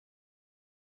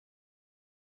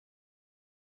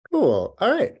Cool. All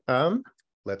right.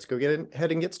 Let's go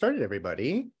ahead and get started,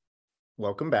 everybody.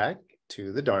 Welcome back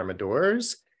to the Dharma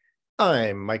Doors.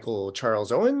 I'm Michael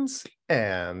Charles Owens,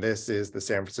 and this is the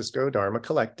San Francisco Dharma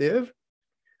Collective.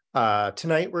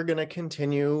 Tonight, we're going to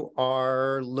continue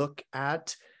our look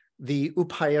at the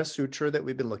Upaya Sutra that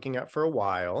we've been looking at for a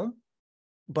while.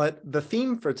 But the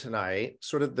theme for tonight,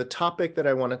 sort of the topic that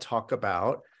I want to talk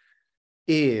about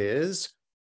is,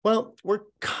 well, we're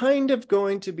kind of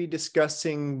going to be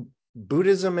discussing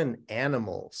Buddhism and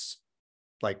animals,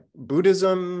 like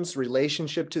Buddhism's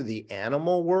relationship to the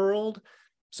animal world.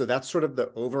 So that's sort of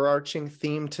the overarching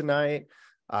theme tonight.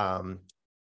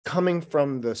 Coming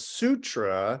from the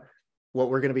sutra,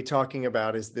 what we're going to be talking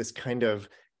about is this kind of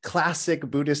classic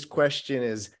Buddhist question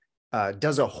is,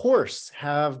 does a horse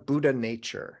have Buddha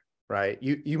nature, right?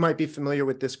 You might be familiar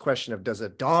with this question of, does a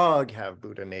dog have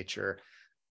Buddha nature?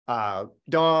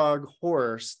 Dog,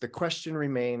 horse, the question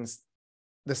remains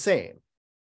the same.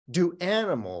 Do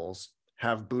animals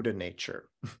have Buddha nature?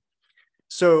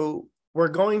 So we're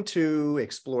going to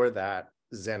explore that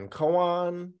Zen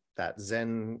Koan, that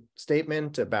Zen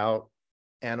statement about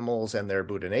animals and their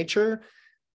Buddha nature.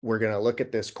 We're going to look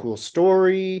at this cool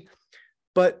story.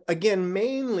 But again,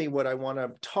 mainly what I want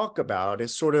to talk about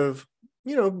is sort of,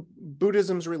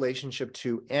 Buddhism's relationship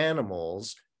to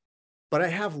animals. But I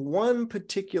have one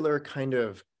particular kind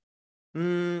of,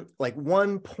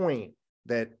 one point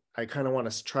that I kind of want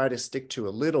to try to stick to a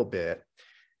little bit.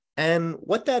 And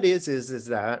what that is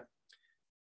that,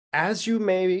 as you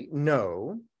may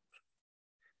know,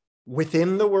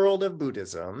 within the world of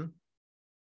Buddhism,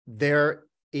 there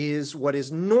is what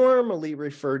is normally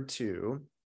referred to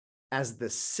as the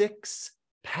 6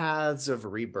 paths of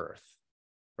rebirth,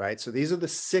 right? So these are the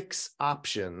 6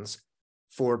 options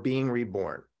for being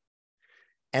reborn.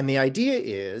 And the idea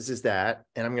is that,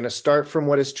 and I'm going to start from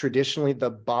what is traditionally the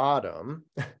bottom,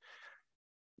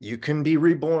 you can be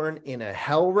reborn in a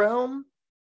hell realm.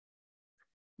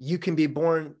 You can be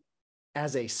born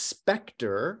as a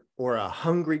specter or a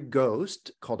hungry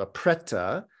ghost called a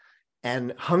preta,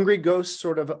 and hungry ghosts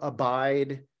sort of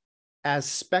abide as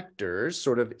specters,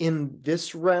 sort of in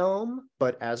this realm,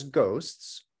 but as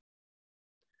ghosts.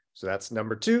 So that's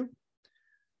number 2.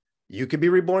 You could be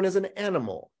reborn as an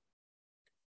animal.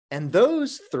 And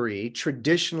those 3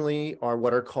 traditionally are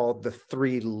what are called the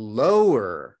 3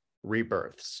 lower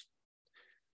rebirths.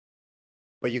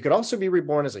 But you could also be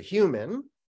reborn as a human,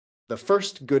 the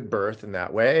first good birth in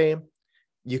that way.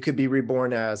 You could be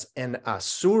reborn as an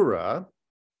asura,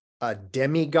 a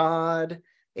demigod,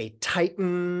 a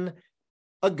titan,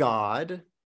 a god,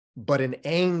 but an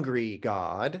angry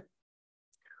god.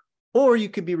 Or you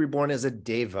could be reborn as a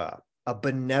deva, a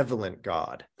benevolent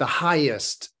God, the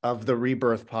highest of the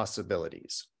rebirth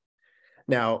possibilities.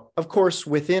 Now, of course,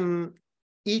 within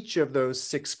each of those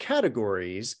 6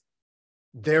 categories,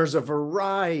 there's a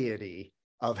variety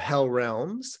of hell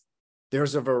realms.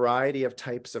 There's a variety of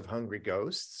types of hungry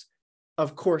ghosts.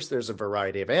 Of course, there's a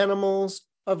variety of animals,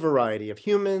 a variety of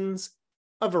humans,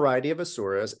 a variety of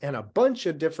asuras, and a bunch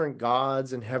of different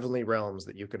gods and heavenly realms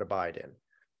that you could abide in.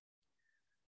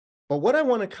 But what I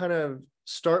want to kind of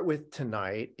start with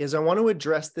tonight is I want to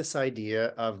address this idea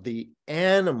of the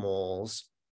animals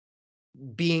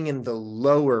being in the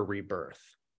lower rebirth.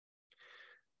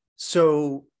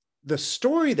 So the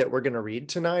story that we're going to read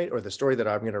tonight, or the story that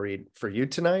I'm going to read for you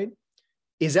tonight,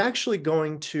 is actually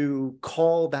going to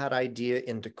call that idea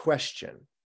into question.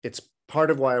 It's part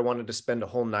of why I wanted to spend a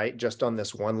whole night just on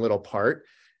this one little part,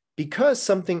 because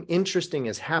something interesting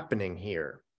is happening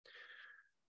here.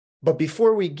 But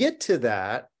before we get to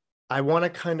that, I want to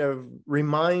kind of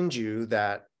remind you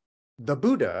that the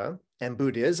Buddha and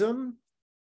Buddhism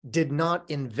did not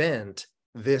invent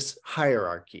this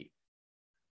hierarchy.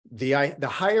 The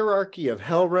hierarchy of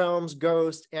hell realms,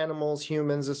 ghosts, animals,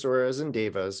 humans, asuras, and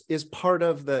devas is part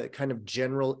of the kind of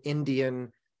general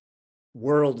Indian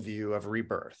worldview of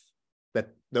rebirth, that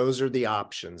those are the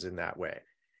options in that way.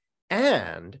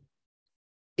 And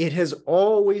it has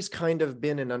always kind of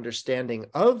been an understanding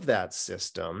of that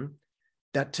system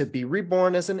that to be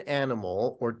reborn as an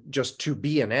animal, or just to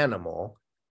be an animal,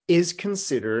 is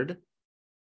considered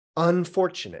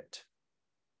unfortunate.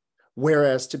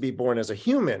 Whereas to be born as a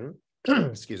human,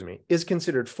 excuse me, is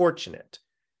considered fortunate.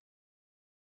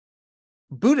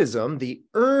 Buddhism, the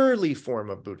early form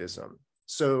of Buddhism,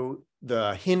 so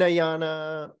the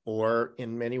Hinayana, or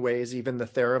in many ways even the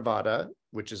Theravada,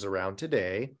 which is around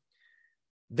today,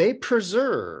 they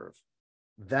preserve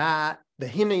that, the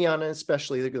Hinayana,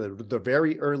 especially the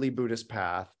very early Buddhist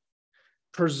path,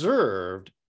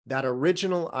 preserved that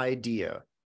original idea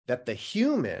that the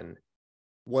human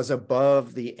was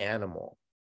above the animal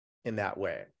in that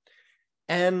way.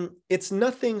 And it's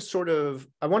nothing sort of,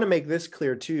 I want to make this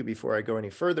clear too before I go any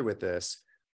further with this.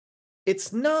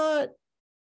 It's not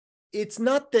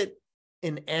that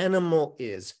an animal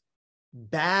is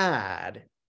bad.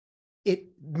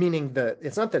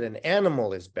 It's not that an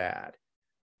animal is bad,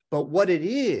 but what it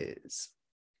is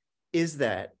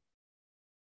that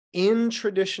in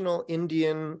traditional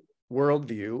Indian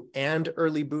worldview and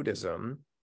early Buddhism,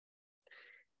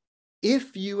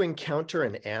 if you encounter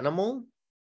an animal,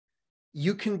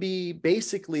 you can be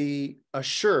basically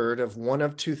assured of one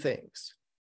of two things.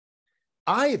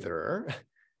 Either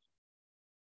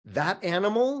that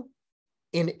animal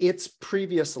in its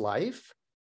previous life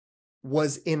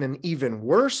was in an even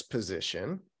worse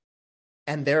position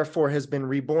and therefore has been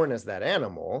reborn as that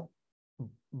animal,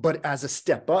 but as a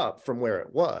step up from where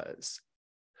it was,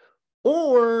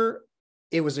 or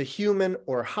it was a human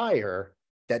or higher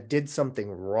that did something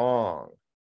wrong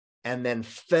and then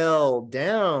fell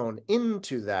down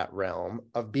into that realm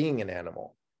of being an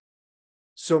animal.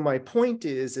 So my point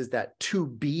is that to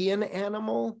be an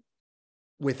animal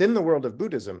within the world of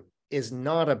Buddhism is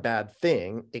not a bad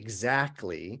thing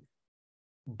exactly,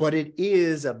 but it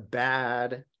is a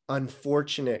bad,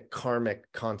 unfortunate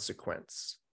karmic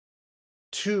consequence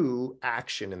to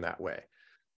action in that way.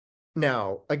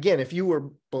 Now, again, if you were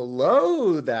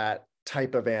below that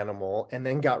type of animal and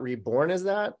then got reborn as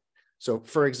that, so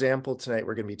for example, tonight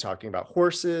we're going to be talking about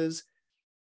horses.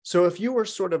 So if you were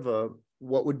sort of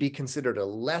what would be considered a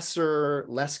lesser,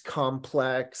 less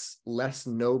complex, less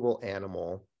noble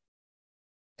animal,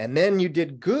 and then you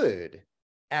did good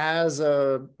as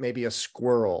maybe a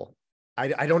squirrel.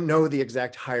 I don't know the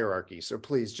exact hierarchy, so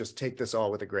please just take this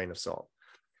all with a grain of salt.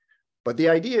 But the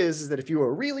idea is that if you were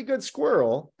a really good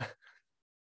squirrel,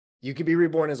 you could be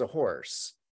reborn as a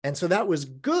horse. And so that was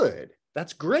good.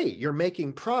 That's great. You're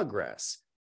making progress.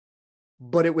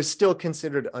 But it was still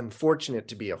considered unfortunate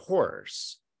to be a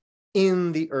horse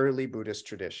in the early Buddhist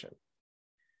tradition.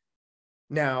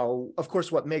 Now, of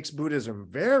course, what makes Buddhism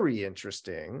very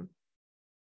interesting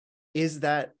is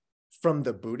that from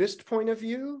the Buddhist point of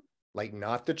view, like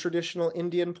not the traditional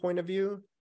Indian point of view,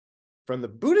 from the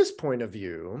Buddhist point of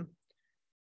view,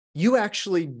 you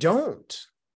actually don't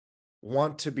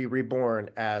want to be reborn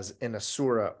as an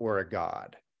asura or a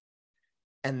god.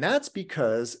 And that's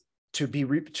because to be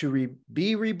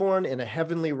reborn in a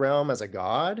heavenly realm as a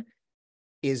god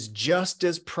is just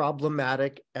as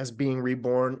problematic as being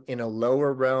reborn in a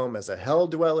lower realm as a hell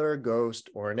dweller, ghost,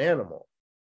 or an animal.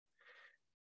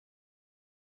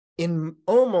 In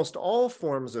almost all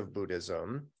forms of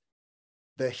Buddhism,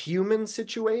 the human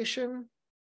situation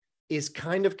is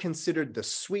kind of considered the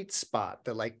sweet spot,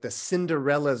 the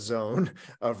Cinderella zone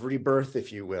of rebirth,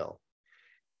 if you will.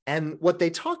 And what they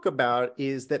talk about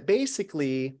is that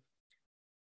basically,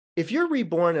 if you're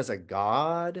reborn as a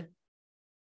god,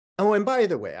 oh, and by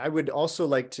the way, I would also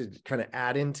like to kind of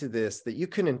add into this that you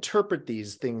can interpret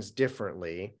these things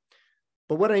differently.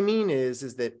 But what I mean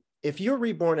is that if you're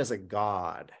reborn as a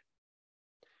god,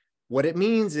 what it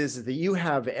means is that you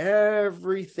have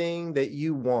everything that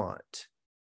you want.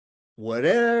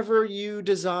 Whatever you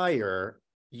desire,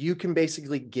 you can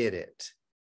basically get it.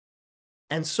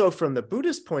 And so from the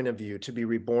Buddhist point of view, to be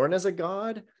reborn as a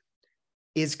god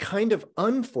is kind of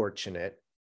unfortunate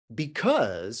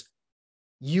because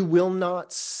you will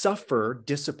not suffer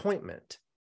disappointment.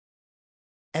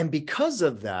 And because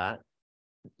of that,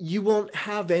 you won't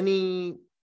have any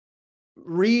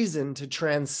reason to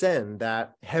transcend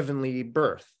that heavenly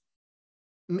birth.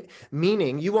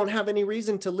 Meaning you won't have any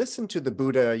reason to listen to the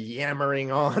Buddha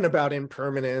yammering on about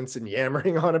impermanence and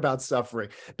yammering on about suffering,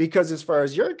 because as far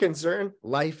as you're concerned,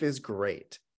 life is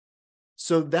great.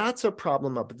 So that's a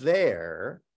problem up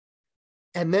there.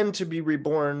 And then to be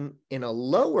reborn in a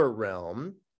lower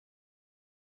realm,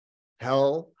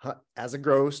 hell, as a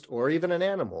ghost or even an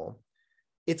animal,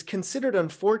 it's considered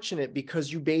unfortunate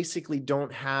because you basically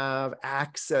don't have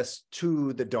access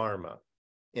to the Dharma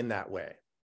in that way.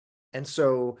 And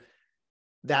so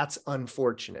that's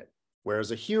unfortunate.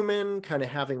 Whereas a human kind of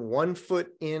having one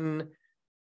foot in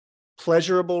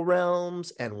pleasurable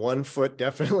realms and one foot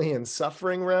definitely in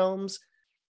suffering realms,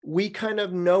 we kind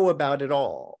of know about it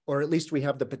all, or at least we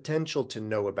have the potential to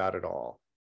know about it all.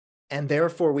 And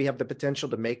therefore we have the potential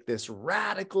to make this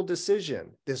radical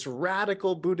decision, this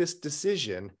radical Buddhist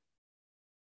decision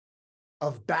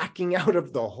of backing out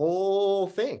of the whole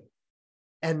thing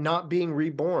and not being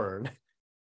reborn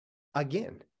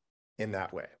again in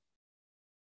that way.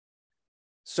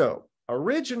 So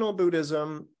original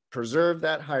Buddhism preserved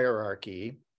that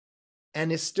hierarchy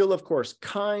and is still, of course,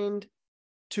 kind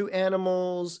to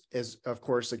animals, is, of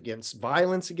course, against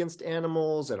violence against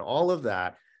animals and all of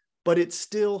that. but it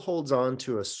still holds on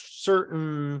to a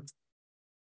certain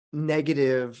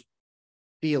negative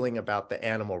feeling about the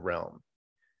animal realm.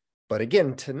 But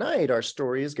again, tonight, our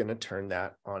story is going to turn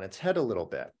that on its head a little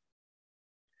bit.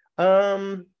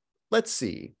 Let's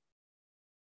see.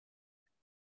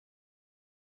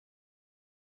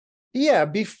 Yeah,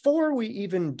 before we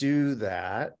even do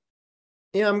that,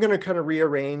 I'm going to kind of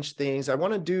rearrange things. I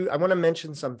want to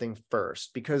mention something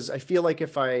first, because I feel like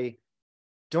if I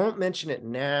don't mention it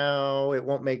now,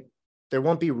 there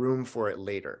won't be room for it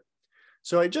later.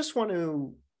 So I just want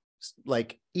to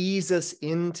ease us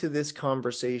into this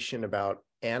conversation about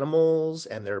animals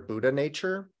and their Buddha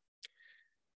nature.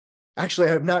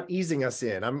 Actually, I'm not easing us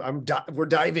in. We're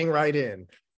diving right in.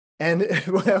 And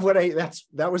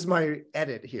that was my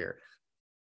edit here.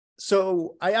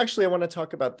 So I want to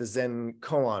talk about the Zen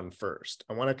Koan first.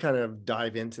 I want to kind of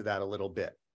dive into that a little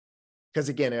bit, because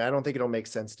again, I don't think it'll make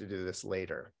sense to do this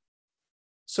later.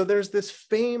 So there's this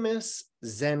famous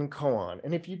Zen Koan.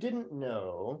 And if you didn't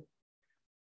know,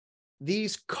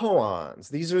 these koans,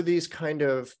 these are these kind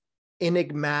of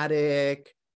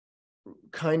enigmatic,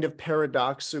 kind of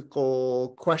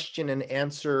paradoxical question and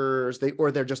answers,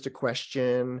 they're just a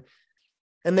question.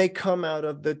 And they come out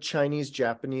of the Chinese,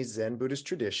 Japanese, Zen Buddhist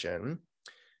tradition.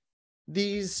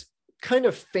 These kind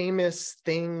of famous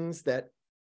things that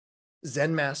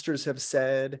Zen masters have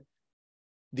said,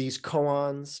 these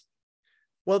koans,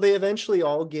 well, they eventually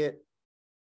all get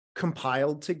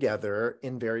compiled together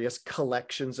in various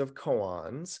collections of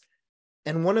koans.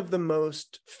 And one of the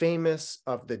most famous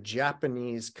of the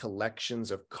Japanese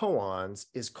collections of koans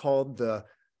is called the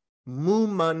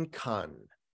Mumonkan,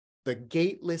 the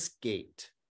Gateless Gate.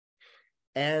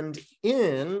 And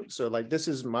this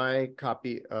is my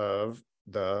copy of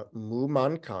the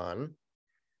Mumonkan.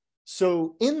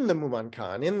 So in the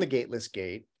Mumonkan, in the Gateless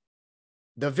Gate,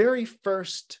 the very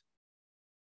first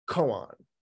koan,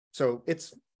 so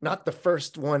it's not the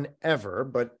first one ever,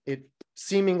 but it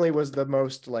seemingly was the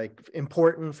most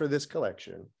important for this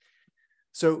collection.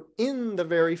 So in the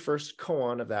very first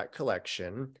koan of that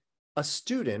collection, a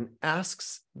student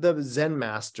asks the Zen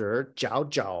master, Zhao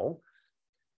Zhao,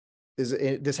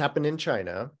 this happened in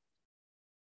China.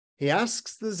 He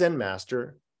asks the Zen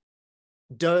master,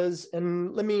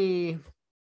 and let me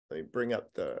bring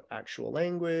up the actual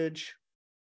language.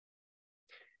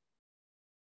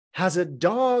 Has a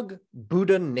dog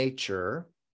Buddha nature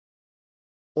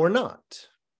or not?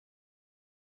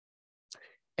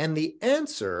 And the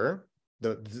answer,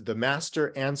 the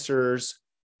master answers,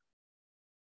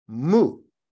 mu.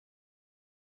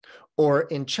 Or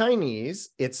in Chinese,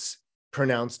 it's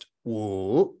pronounced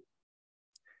wu.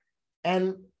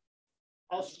 And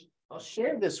I'll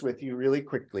share this with you really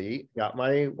quickly. Got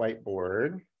my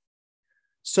whiteboard.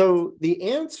 So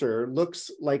the answer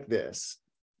looks like this.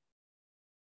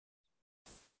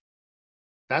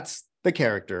 That's the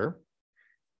character.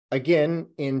 Again,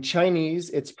 in Chinese,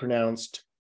 it's pronounced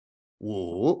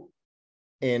wu.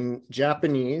 In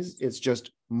Japanese, it's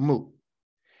just mu.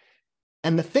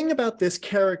 And the thing about this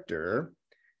character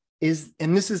is,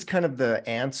 and this is kind of the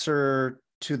answer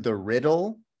to the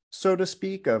riddle, so to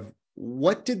speak, of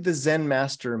what did the Zen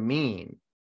master mean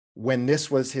when this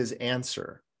was his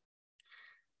answer?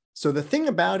 So the thing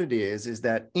about it is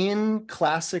that in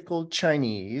classical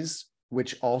Chinese,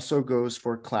 which also goes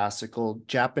for classical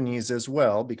Japanese as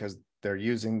well, because they're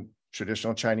using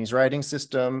traditional Chinese writing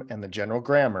system and the general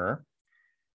grammar,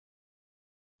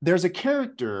 there's a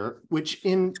character which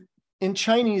in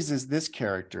Chinese is this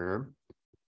character,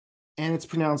 and it's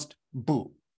pronounced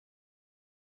bu.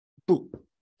 Bu.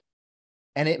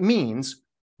 And it means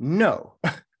no,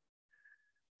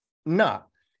 not.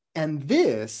 And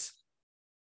this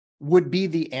would be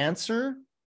the answer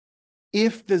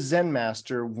if the Zen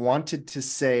master wanted to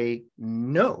say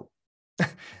no.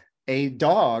 A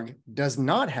dog does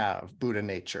not have Buddha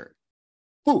nature,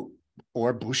 bu,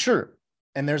 or bu shi.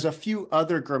 And there's a few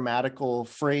other grammatical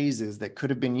phrases that could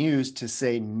have been used to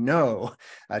say no,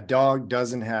 a dog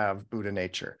doesn't have Buddha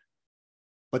nature.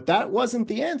 But that wasn't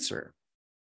the answer.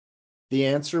 The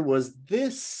answer was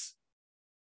this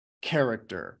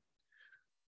character,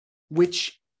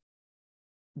 which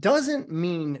doesn't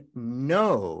mean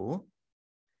no,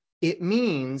 it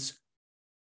means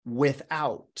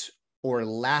without or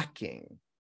lacking.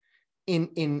 In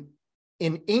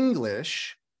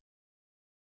English,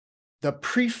 the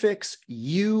prefix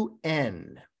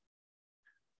un,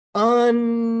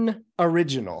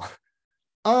 unoriginal,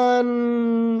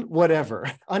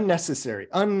 whatever, unnecessary,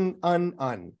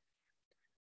 un.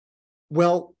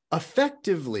 Well,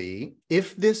 effectively,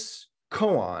 if this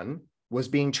koan was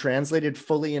being translated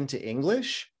fully into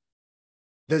English,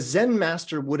 the Zen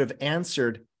master would have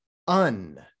answered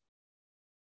un.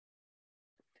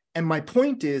 And my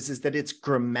point is that it's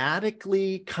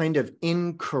grammatically kind of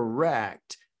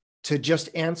incorrect to just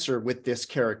answer with this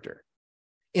character.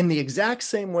 In the exact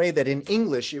same way that in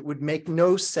English, it would make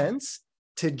no sense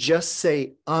to just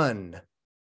say un.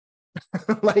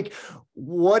 Like,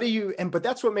 what do you, but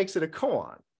that's what makes it a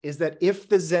koan, is that if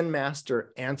the Zen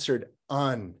master answered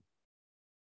un,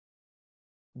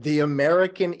 the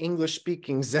American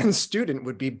English-speaking Zen student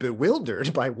would be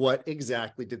bewildered by what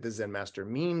exactly did the Zen master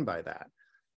mean by that.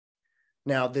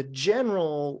 Now, the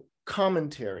general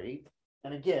commentary,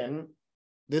 and again,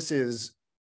 this is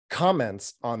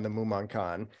comments on the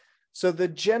Mumonkan. So the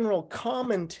general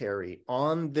commentary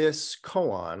on this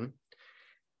koan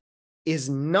is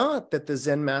not that the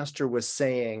Zen master was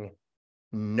saying,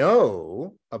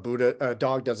 no, a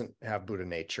dog doesn't have Buddha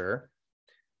nature.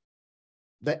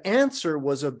 The answer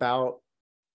was about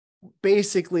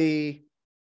basically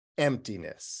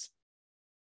emptiness.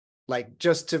 Like,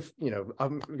 just to,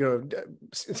 I'm going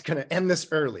to end this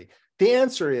early. The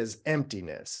answer is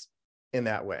emptiness in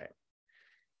that way.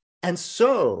 And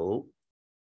so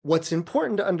what's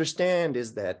important to understand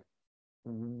is that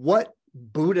what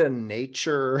Buddha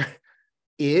nature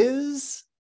is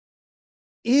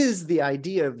the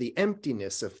idea of the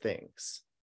emptiness of things,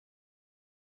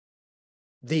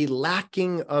 the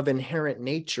lacking of inherent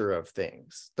nature of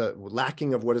things, the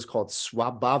lacking of what is called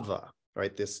swabhava,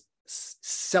 right? This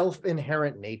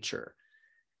self-inherent nature.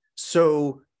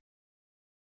 So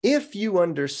if you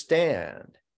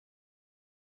understand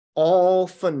all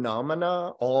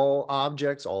phenomena, all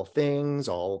objects, all things,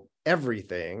 all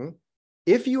everything,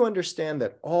 if you understand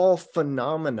that all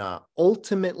phenomena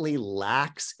ultimately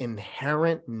lacks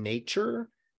inherent nature,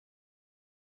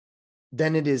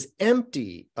 then it is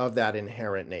empty of that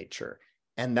inherent nature.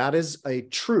 And that is a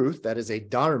truth, that is a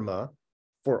dharma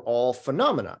for all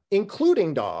phenomena,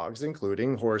 including dogs,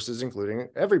 including horses, including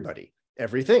everybody,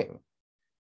 everything.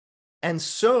 And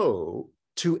so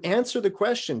to answer the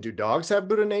question, do dogs have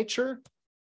Buddha nature?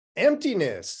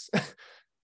 Emptiness.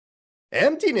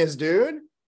 Emptiness, dude.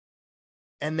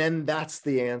 And then that's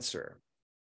the answer,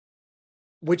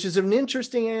 which is an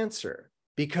interesting answer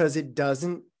because it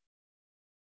doesn't,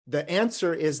 the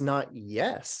answer is not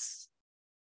yes.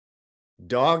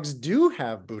 Dogs do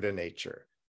have Buddha nature.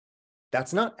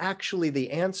 That's not actually the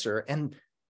answer. And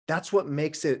that's what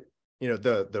makes it,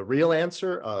 the real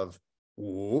answer of,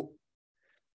 ooh,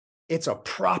 it's a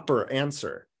proper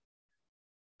answer.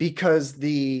 Because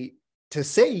to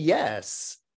say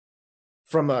yes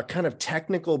from a kind of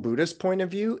technical Buddhist point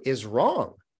of view is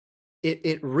wrong.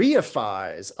 It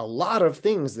reifies a lot of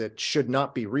things that should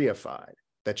not be reified,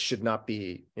 that should not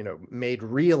be, made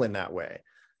real in that way,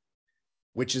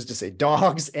 which is to say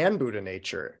dogs and Buddha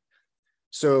nature.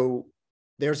 So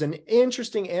there's an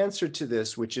interesting answer to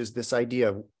this, which is this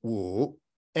idea of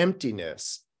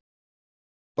emptiness.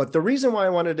 But the reason why I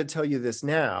wanted to tell you this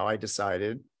now, I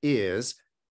decided, is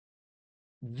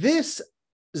this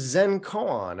Zen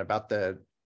koan about the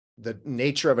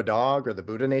nature of a dog or the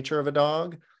Buddha nature of a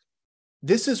dog,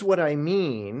 this is what I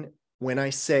mean when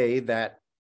I say that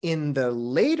in the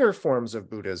later forms of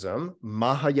Buddhism,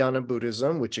 Mahayana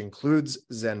Buddhism, which includes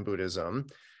Zen Buddhism,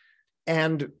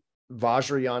 and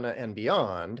Vajrayana and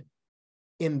beyond,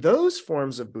 in those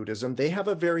forms of Buddhism, they have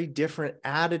a very different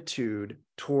attitude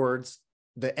towards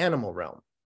the animal realm.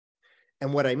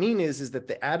 And what I mean is that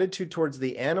the attitude towards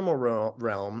the animal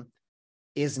realm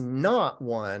is not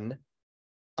one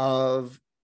of,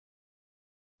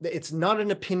 it's not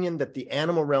an opinion that the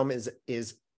animal realm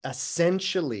is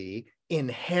essentially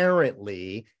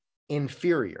inherently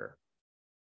inferior,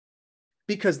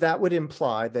 because that would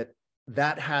imply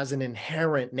that has an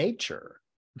inherent nature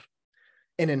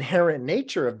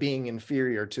of being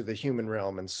inferior to the human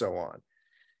realm and so on.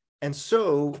 And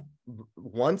so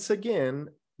once again,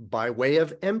 by way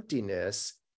of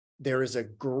emptiness, there is a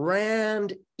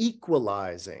grand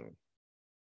equalizing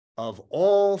of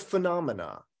all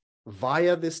phenomena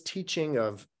via this teaching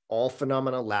of all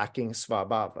phenomena lacking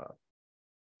svabhava.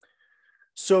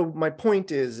 So my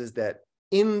point is that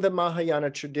in the Mahayana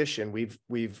tradition,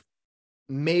 we've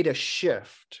made a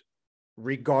shift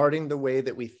regarding the way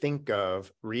that we think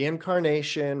of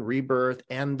reincarnation, rebirth,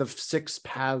 and the 6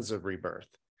 paths of rebirth.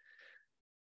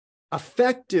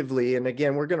 Effectively, and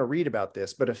again, we're going to read about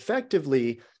this, but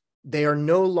effectively, they are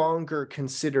no longer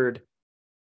considered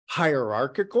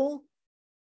hierarchical.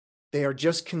 They are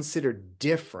just considered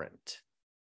different.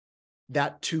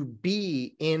 That to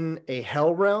be in a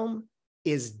hell realm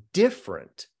is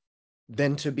different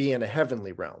than to be in a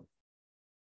heavenly realm.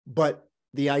 But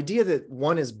the idea that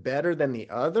one is better than the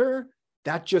other,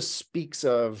 that just speaks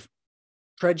of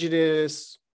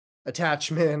prejudice,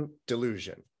 attachment,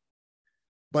 delusion.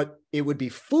 But it would be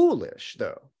foolish,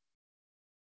 though,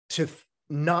 to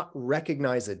not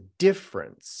recognize a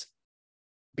difference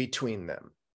between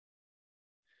them.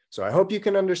 So I hope you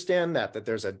can understand that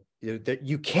that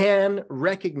you can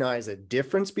recognize a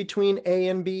difference between A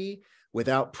and B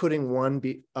without putting one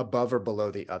above or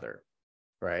below the other,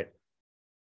 right?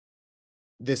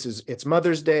 It's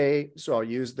Mother's Day, so I'll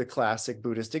use the classic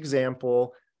Buddhist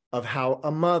example of how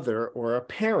a mother or a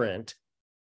parent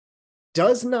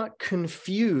does not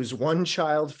confuse one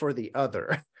child for the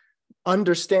other,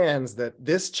 understands that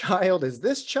this child is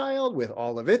this child with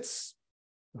all of its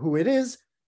who it is,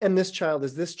 and this child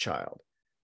is this child.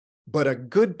 But a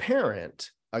good parent,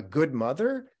 a good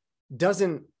mother,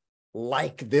 doesn't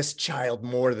like this child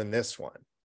more than this one.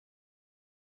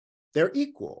 They're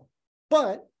equal,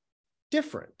 but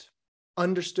different,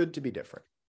 understood to be different.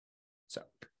 So,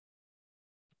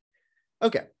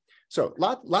 okay. So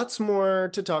lots more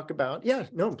to talk about. Yeah,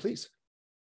 no, please.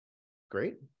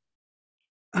 Great.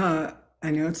 I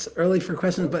know it's early for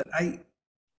questions, but I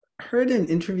heard an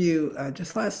interview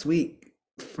just last week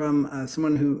from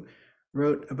someone who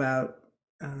wrote about,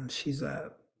 she's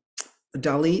a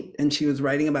Dalit, and she was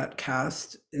writing about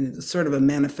caste, and it's sort of a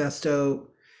manifesto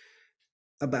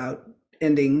about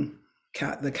ending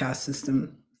the caste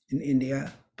system in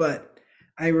India. But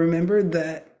I remembered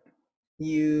that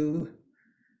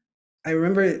I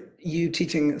remember you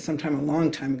teaching sometime a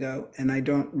long time ago, and I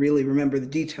don't really remember the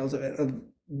details of it, of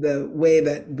the way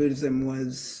that Buddhism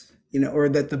was, or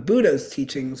that the Buddha's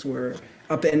teachings were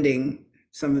upending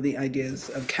some of the ideas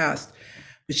of caste.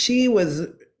 But she was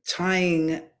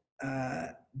tying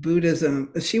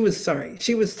Buddhism, she was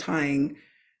tying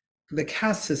the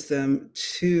caste system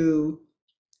to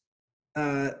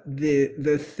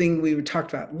the thing we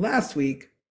talked about last week,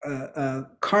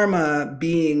 karma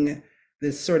being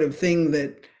this sort of thing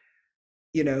that,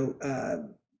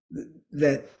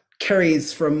 that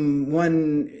carries from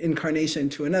one incarnation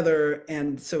to another.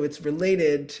 And so it's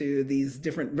related to these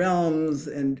different realms.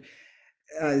 And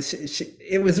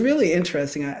it was really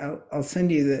interesting. I'll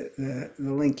send you the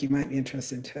link. You might be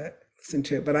interested to listen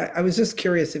to it. But I was just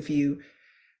curious if you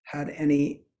had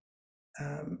anything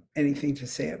to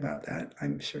say about that.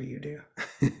 I'm sure you do.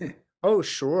 Oh,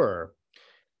 sure.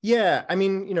 Yeah, I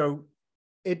mean,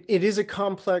 it is a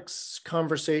complex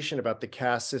conversation about the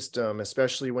caste system,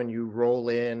 especially when you roll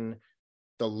in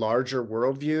the larger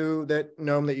worldview that,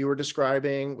 Noam, that you were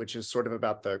describing, which is sort of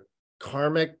about the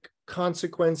karmic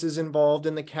consequences involved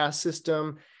in the caste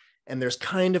system. And there's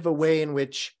kind of a way in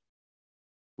which,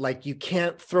 like, you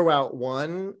can't throw out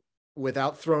one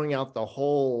without throwing out the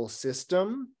whole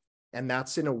system. And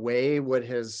that's in a way what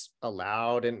has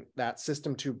allowed that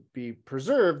system to be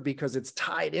preserved, because it's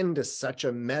tied into such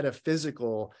a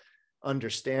metaphysical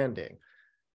understanding.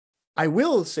 I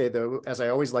will say, though, as I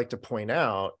always like to point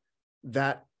out,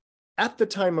 that at the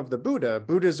time of the Buddha,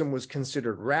 Buddhism was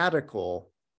considered radical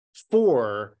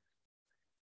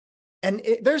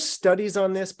there's studies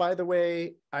on this, by the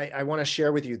way. I want to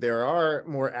share with you, there are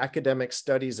more academic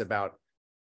studies about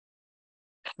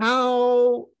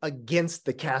how against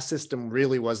the caste system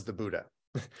really was the Buddha.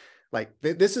 Like,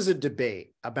 this is a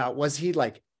debate about, was he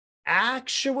like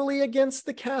actually against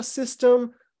the caste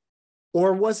system,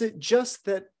 or was it just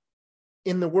that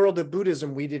in the world of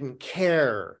Buddhism, we didn't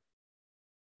care?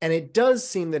 And it does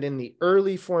seem that in the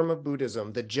early form of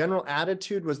Buddhism, the general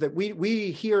attitude was that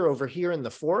we here over here in the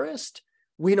forest,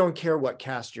 we don't care what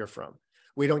caste you're from.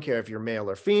 We don't care if you're male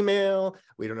or female.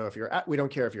 We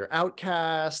don't care if you're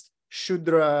outcast,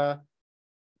 Shudra,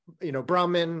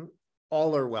 Brahmin,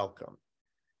 all are welcome.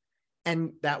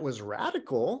 And that was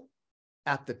radical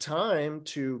at the time,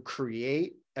 to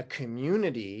create a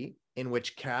community in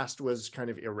which caste was kind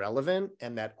of irrelevant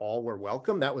and that all were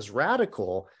welcome. That was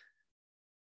radical.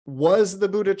 Was the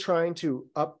Buddha trying to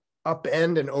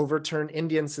upend and overturn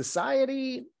Indian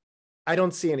society? I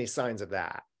don't see any signs of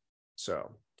that.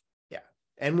 So, yeah.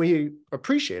 And I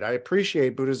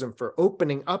appreciate Buddhism for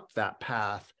opening up that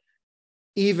path,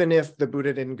 even if the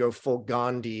Buddha didn't go full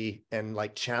Gandhi and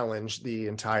like challenge the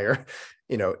entire,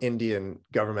 Indian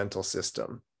governmental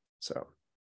system. So,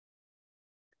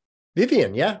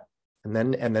 Vivian, yeah. And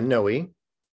then Noe,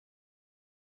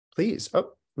 please.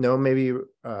 Oh, no, maybe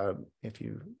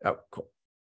cool.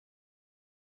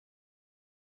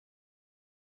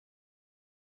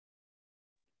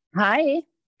 Hi.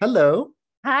 Hello.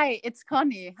 Hi, it's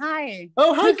Connie. Hi.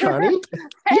 Oh, hi, Connie.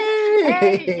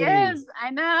 Hey, yes, I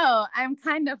know. I'm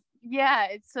kind of,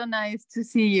 it's so nice to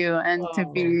see you and to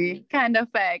be kind of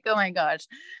back. Oh my gosh.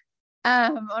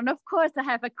 And of course, I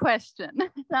have a question.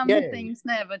 Some Yay. things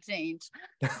never change.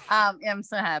 I'm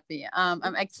so happy.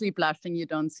 I'm actually blushing. You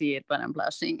don't see it, but I'm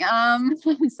blushing.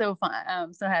 So fun.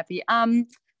 I'm so happy.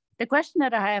 The question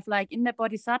that I have, like in the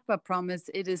Bodhisattva promise,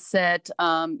 it is said,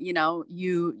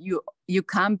 you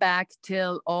come back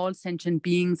till all sentient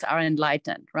beings are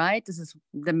enlightened, right? This is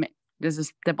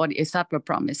the Bodhisattva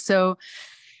promise. So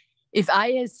if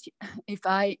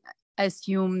I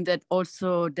assume that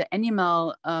also the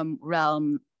animal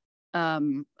realm,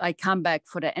 I come back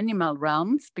for the animal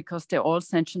realms because they're all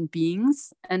sentient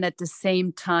beings, and at the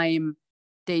same time,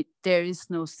 there is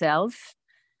no self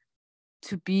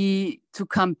to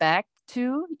come back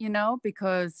to,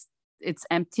 because it's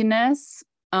emptiness.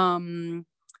 I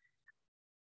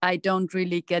don't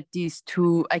really get these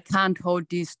two. I can't hold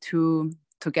these two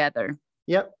together.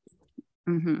 Yep.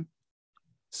 Mm-hmm.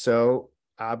 So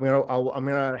I'm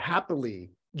gonna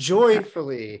happily,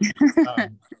 joyfully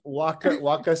walk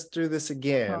us through this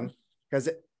again, because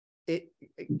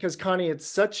Connie, it's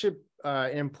such an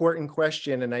important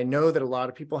question, and I know that a lot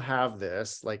of people have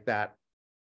this, like that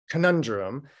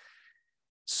conundrum.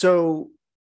 So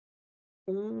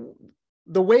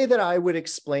the way that I would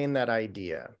explain that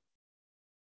idea,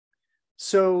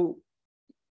 so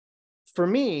for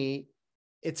me,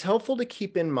 it's helpful to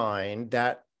keep in mind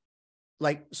that,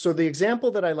 so the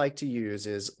example that I like to use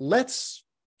is,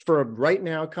 for right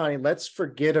now, Connie, let's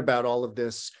forget about all of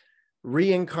this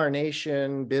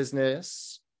reincarnation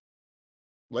business.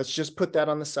 Let's just put that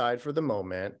on the side for the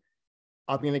moment.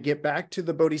 I'm going to get back to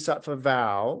the Bodhisattva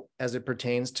vow as it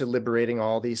pertains to liberating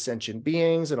all these sentient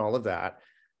beings and all of that.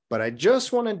 But I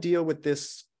just want to deal with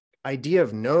this idea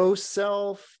of no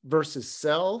self versus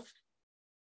self,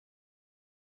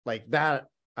 like that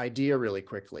idea really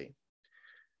quickly.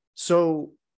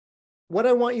 So what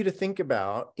I want you to think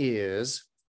about is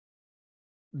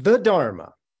the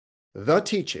Dharma, the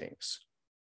teachings,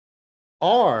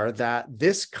 are that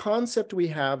this concept we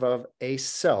have of a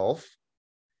self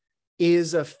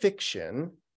is a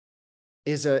fiction,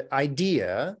 is an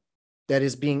idea that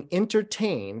is being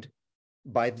entertained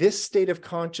by this state of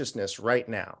consciousness right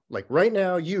now. Like right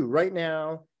now,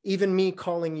 even me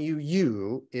calling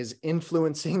you is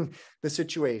influencing the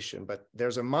situation, but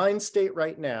there's a mind state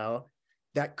right now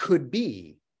that could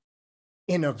be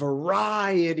in a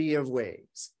variety of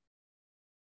ways.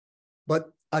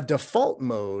 But a default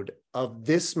mode of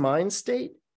this mind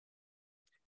state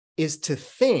is to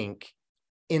think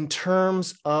in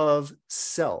terms of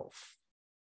self.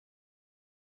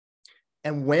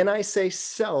 And when I say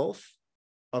self,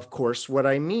 of course, what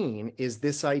I mean is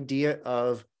this idea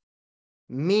of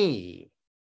me,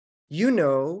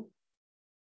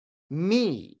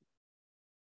 me.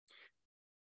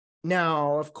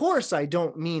 Now, of course, I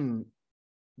don't mean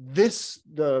this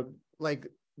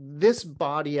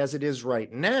body as it is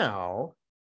right now,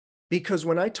 because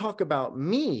when I talk about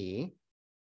me,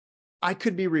 I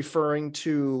could be referring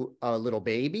to a little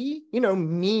baby,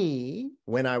 me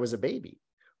when I was a baby,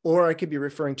 or I could be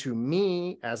referring to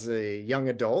me as a young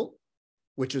adult,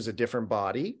 which is a different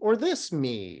body, or this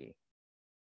me.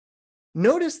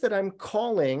 Notice that I'm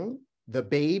calling the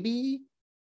baby,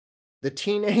 the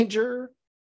teenager,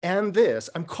 and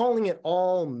I'm calling it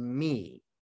all me.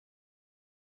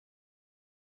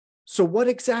 So what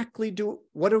exactly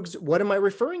what am I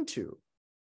referring to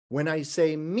when I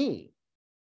say me?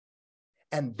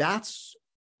 And that's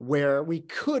where we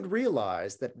could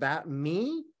realize that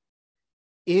me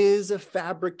is a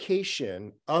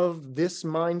fabrication of this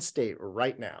mind state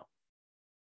right now.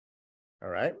 All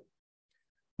right.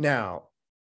 Now,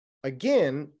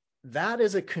 again, that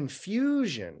is a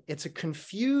confusion. It's a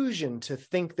confusion to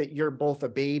think that you're both a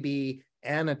baby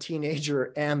and a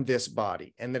teenager and this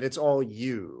body, and that it's all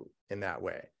you in that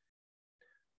way.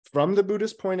 From the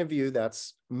Buddhist point of view,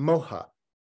 that's moha,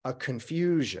 a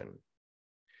confusion.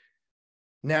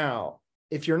 Now,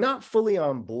 if you're not fully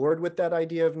on board with that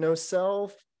idea of no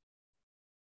self,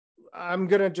 I'm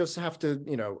going to just have to,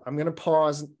 I'm going to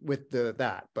pause with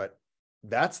that, but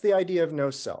that's the idea of no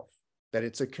self, that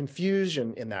it's a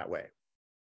confusion in that way.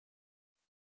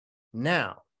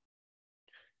 Now,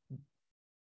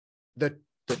 the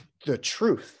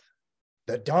truth,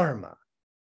 the Dharma,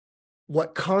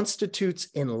 what constitutes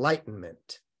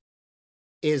enlightenment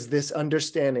is this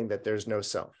understanding that there's no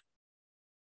self.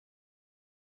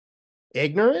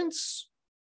 Ignorance,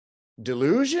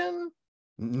 delusion,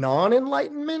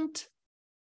 non-enlightenment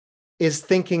is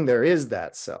thinking there is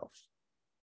that self.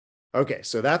 Okay,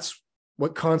 so that's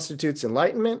what constitutes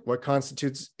enlightenment, what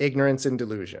constitutes ignorance and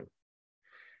delusion.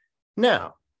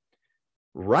 Now,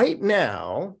 right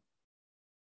now,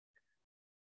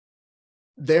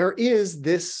 there is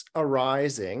this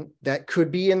arising that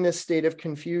could be in this state of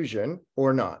confusion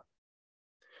or not.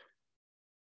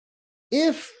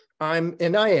 If I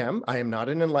am not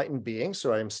an enlightened being,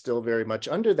 so I'm still very much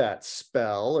under that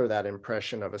spell or that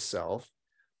impression of a self,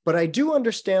 but I do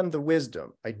understand the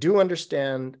wisdom. I do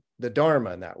understand the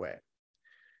Dharma in that way.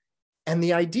 And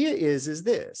the idea is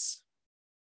this: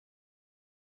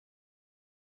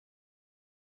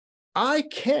 I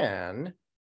can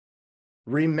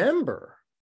remember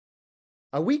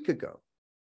a week ago.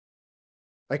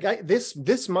 Like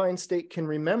this mind state can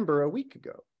remember a week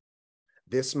ago.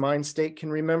 This mind state can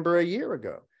remember a year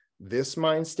ago. This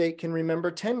mind state can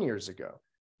remember 10 years ago.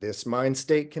 This mind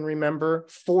state can remember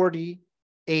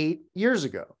 48 years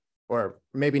ago, or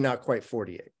maybe not quite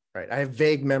 48, right? I have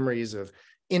vague memories of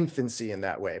infancy in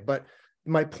that way. But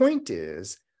my point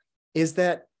is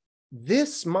that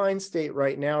this mind state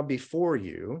right now before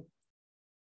you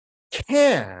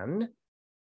can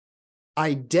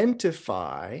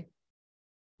identify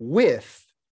with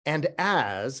and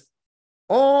as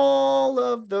all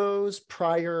of those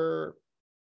prior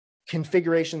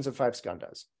configurations of 5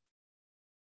 skandhas.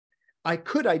 I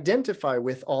could identify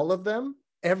with all of them,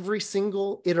 every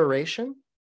single iteration,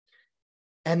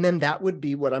 and then that would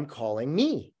be what I'm calling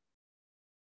me,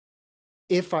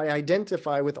 if I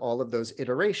identify with all of those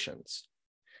iterations.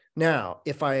 Now,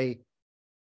 if I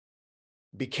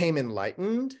became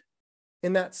enlightened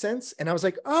in that sense, and I was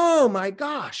like, oh my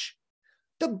gosh,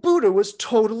 the Buddha was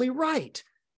totally right.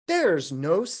 There's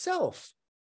no self.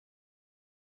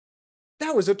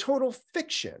 That was a total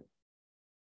fiction.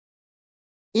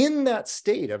 In that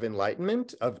state of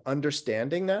enlightenment, of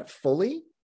understanding that fully,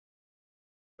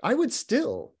 I would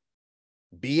still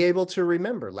be able to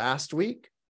remember last week,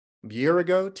 a year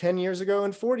ago, 10 years ago,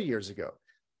 and 40 years ago.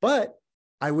 But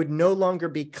I would no longer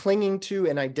be clinging to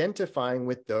and identifying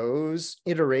with those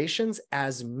iterations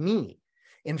as me.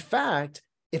 In fact,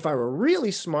 if I were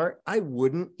really smart, I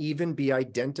wouldn't even be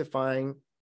identifying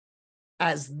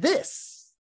as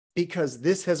this, because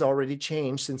this has already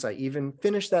changed since I even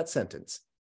finished that sentence.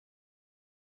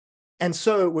 And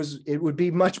so it would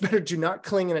be much better to not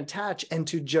cling and attach and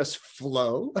to just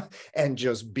flow and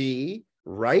just be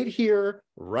right here,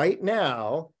 right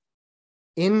now,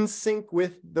 in sync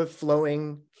with the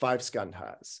flowing 5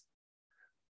 skandhas.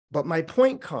 But my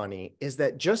point, Connie, is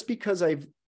that just because I've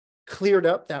cleared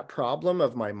up that problem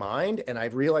of my mind and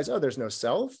I've realized, oh, there's no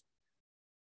self,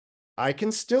 I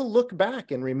can still look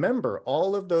back and remember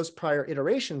all of those prior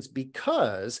iterations,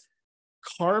 because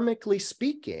karmically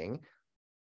speaking,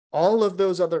 all of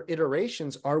those other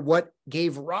iterations are what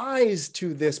gave rise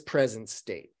to this present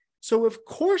state. So of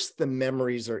course the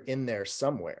memories are in there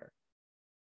somewhere.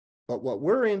 But what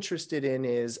we're interested in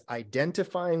is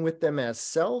identifying with them as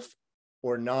self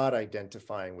or not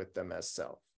identifying with them as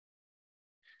self.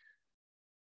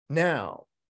 Now,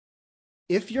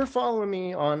 if you're following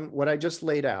me on what I just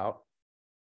laid out,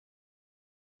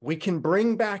 we can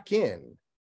bring back in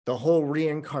the whole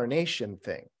reincarnation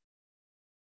thing.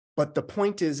 But the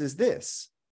point is this: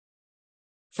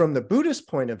 from the Buddhist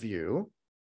point of view,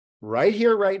 right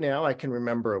here, right now, I can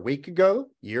remember a week ago,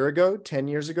 year ago, 10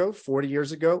 years ago, 40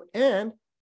 years ago, and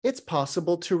it's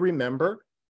possible to remember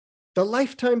the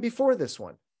lifetime before this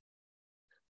one,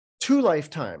 2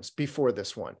 lifetimes before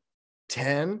this one,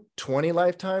 10, 20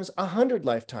 lifetimes, 100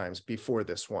 lifetimes before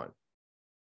this one.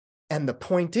 And the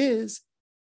point is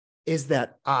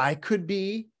that I could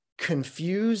be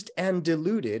confused and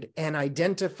deluded and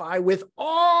identify with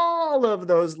all of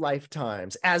those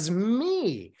lifetimes as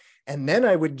me. And then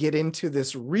I would get into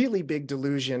this really big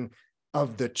delusion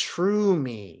of the true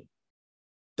me,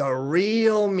 the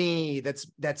real me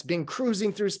that's been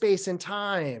cruising through space and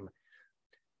time.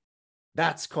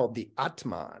 That's called the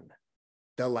Atman,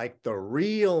 the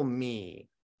real me,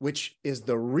 which is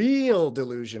the real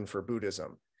delusion for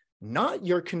Buddhism. Not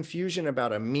your confusion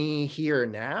about a me here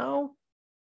now,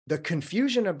 the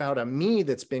confusion about a me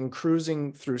that's been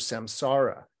cruising through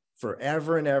samsara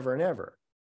forever and ever and ever.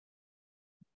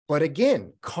 But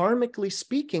again, karmically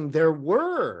speaking, there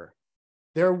were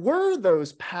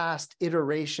those past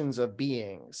iterations of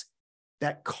beings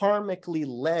that karmically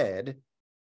led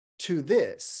to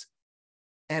this.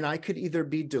 And I could either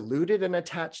be deluded and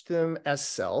attached to them as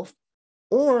self,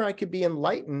 or I could be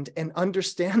enlightened and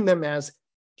understand them as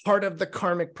part of the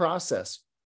karmic process,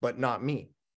 but not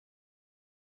me.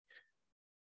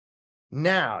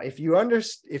 Now, if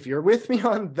you're with me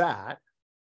on that,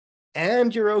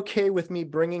 and you're okay with me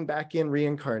bringing back in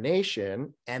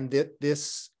reincarnation, and that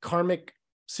this karmic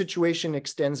situation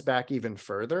extends back even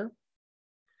further,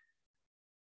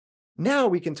 now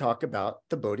we can talk about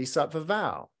the Bodhisattva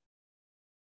vow.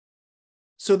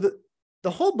 So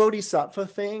the whole bodhisattva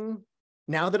thing,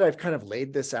 now that I've kind of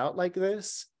laid this out like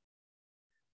this,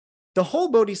 the whole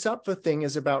bodhisattva thing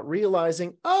is about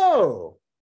realizing, oh,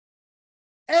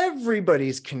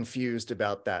 everybody's confused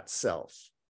about that self.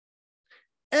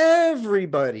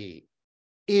 Everybody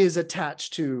is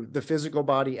attached to the physical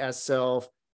body as self,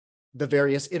 the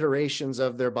various iterations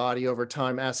of their body over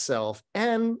time as self.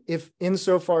 And if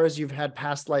insofar as you've had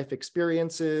past life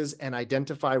experiences and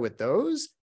identify with those,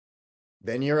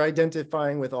 then you're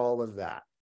identifying with all of that.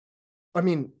 I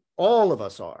mean, all of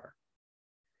us are.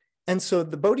 And so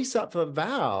the Bodhisattva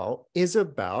vow is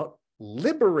about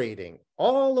liberating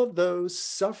all of those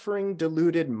suffering,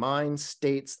 deluded mind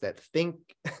states that think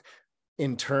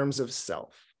in terms of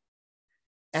self.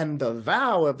 And the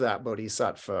vow of that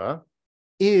Bodhisattva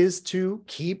is to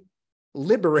keep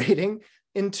liberating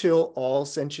until all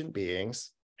sentient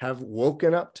beings have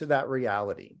woken up to that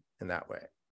reality in that way.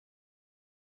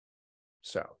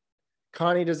 So,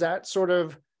 Connie, does that sort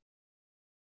of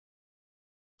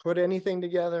put anything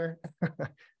together?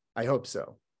 I hope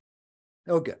so.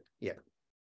 Oh, good. Yeah.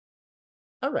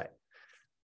 All right.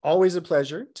 Always a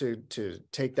pleasure to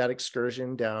take that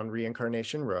excursion down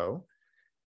Reincarnation Row.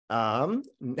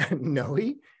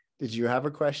 Noe, did you have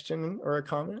a question or a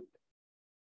comment?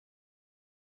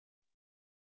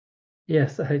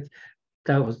 Yes,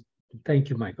 thank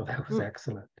you, Michael. That was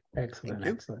excellent.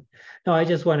 Excellent. No, I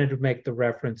just wanted to make the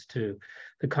reference to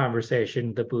the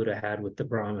conversation the Buddha had with the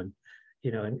Brahmin,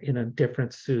 in a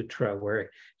different sutra where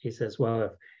he says,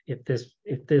 well, if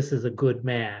this is a good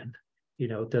man,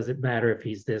 does it matter if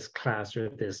he's this class or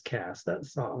this caste?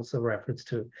 That's also a reference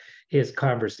to his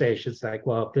conversations like,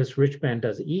 well, if this rich man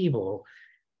does evil,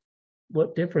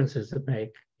 what difference does it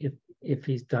make if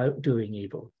he's doing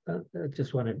evil?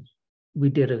 We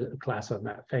did a class on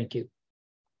that. Thank you.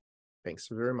 Thanks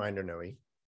for the reminder, Noe.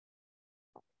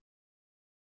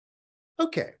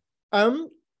 Okay.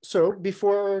 So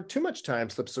before too much time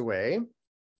slips away,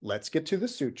 let's get to the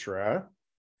sutra.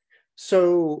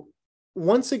 So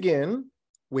once again,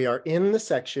 we are in the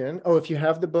section. Oh, if you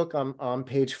have the book on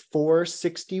page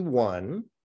 461.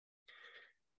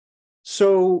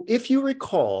 So if you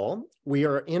recall, we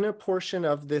are in a portion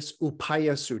of this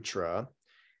Upaya Sutra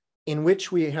in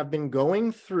which we have been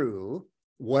going through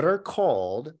what are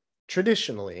called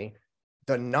traditionally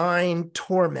the 9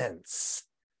 torments.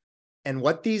 And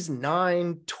what these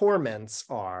 9 torments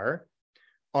are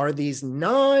these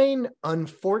 9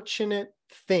 unfortunate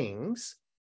things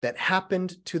that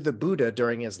happened to the Buddha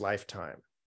during his lifetime.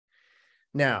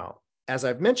 Now, as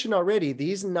I've mentioned already,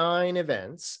 these 9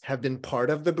 events have been part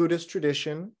of the Buddhist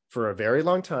tradition for a very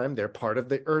long time. They're part of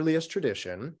the earliest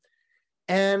tradition.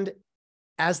 And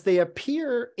as they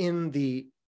appear in the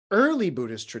early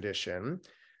Buddhist tradition,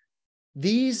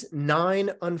 these 9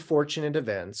 unfortunate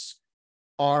events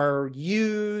are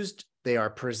used, they are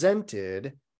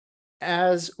presented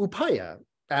as upaya,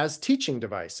 as teaching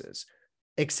devices.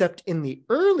 Except in the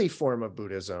early form of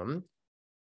Buddhism,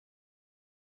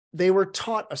 they were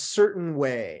taught a certain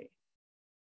way.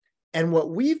 And what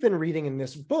we've been reading in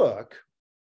this book,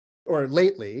 or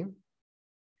lately,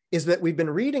 is that we've been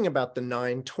reading about the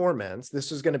 9 torments.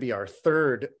 This is going to be our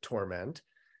 3rd torment.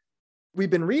 We've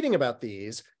been reading about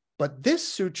these, but this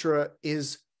sutra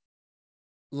is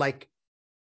like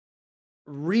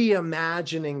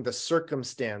reimagining the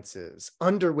circumstances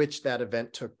under which that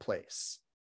event took place.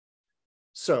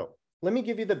 So let me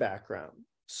give you the background.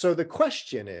 So the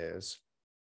question is,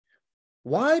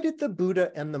 why did the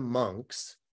Buddha and the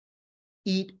monks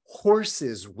eat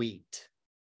horse's wheat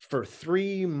for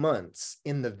 3 months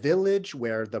in the village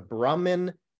where the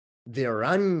Brahmin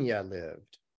Viranya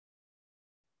lived?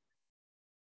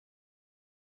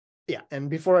 Yeah, and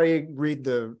before I read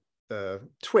the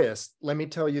twist, let me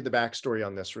tell you the backstory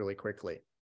on this really quickly.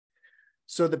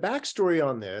 So the backstory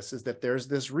on this is that there's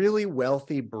this really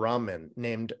wealthy Brahmin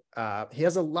named, he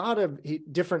has a lot of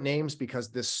different names because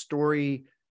this story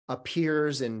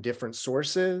appears in different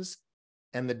sources,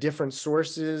 and the different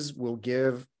sources will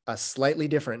give a slightly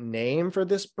different name for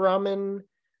this Brahmin.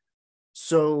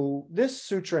 So this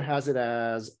sutra has it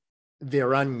as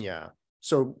Viranya.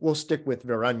 So we'll stick with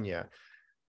Viranya.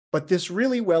 But this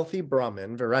really wealthy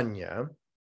Brahmin, Viranya,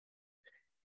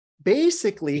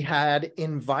 basically had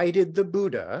invited the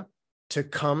Buddha to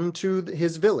come to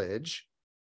his village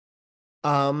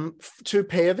to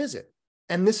pay a visit.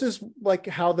 And this is like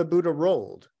how the Buddha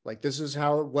rolled. Like this is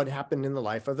what happened in the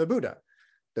life of the Buddha.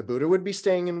 The Buddha would be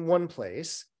staying in one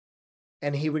place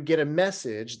and he would get a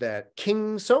message that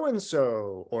King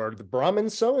so-and-so or the Brahmin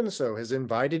so-and-so has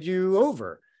invited you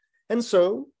over. And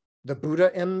so the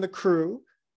Buddha and the crew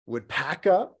would pack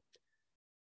up,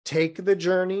 take the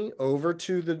journey over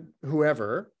to the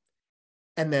whoever,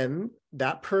 and then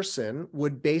that person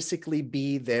would basically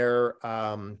be their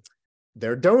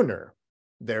donor,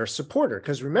 their supporter.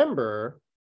 Because remember,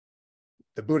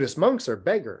 the Buddhist monks are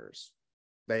beggars.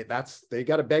 They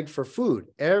got to beg for food.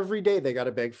 Every day they got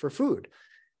to beg for food.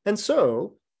 And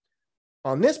so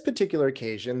on this particular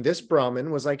occasion, this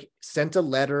Brahmin was like sent a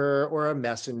letter or a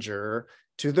messenger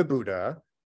to the Buddha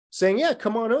saying, yeah,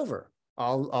 come on over.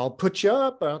 I'll put you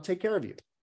up, I'll take care of you.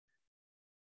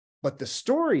 But the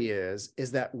story is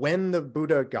that when the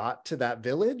Buddha got to that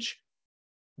village,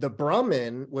 the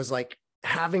Brahmin was like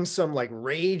having some like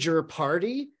rager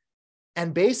party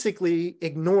and basically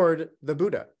ignored the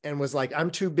Buddha and was like, I'm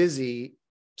too busy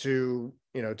to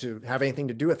have anything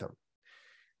to do with him.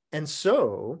 And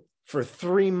so for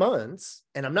 3 months,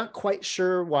 and I'm not quite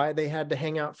sure why they had to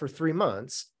hang out for 3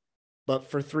 months, but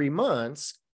for 3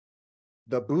 months,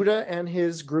 the Buddha and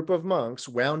his group of monks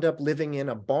wound up living in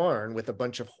a barn with a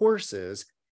bunch of horses,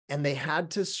 and they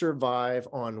had to survive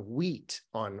on wheat,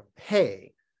 on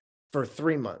hay, for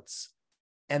 3 months.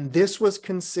 And this was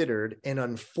considered an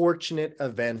unfortunate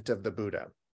event of the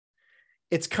Buddha.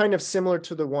 It's kind of similar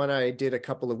to the one I did a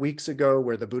couple of weeks ago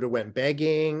where the Buddha went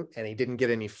begging and he didn't get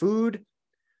any food,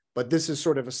 but this is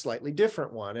sort of a slightly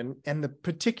different one. And the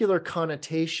particular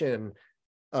connotation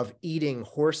of eating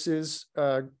horses'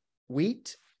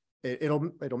 wheat,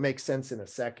 it'll make sense in a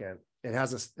second. It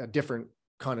has a different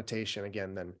connotation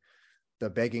again than the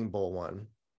begging bowl one.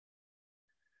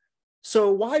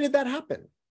 So why did that happen?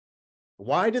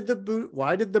 Why did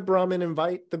the Brahmin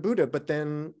invite the Buddha but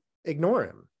then ignore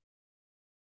him?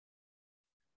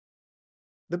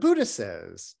 The Buddha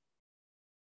says,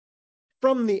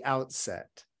 from the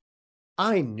outset,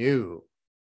 I knew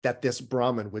that this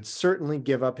Brahmin would certainly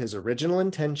give up his original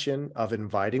intention of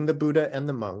inviting the Buddha and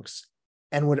the monks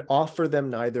and would offer them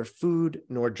neither food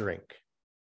nor drink.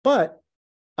 But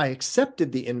I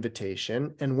accepted the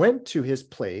invitation and went to his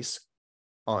place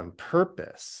on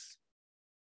purpose.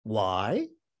 Why?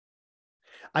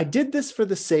 I did this for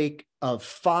the sake of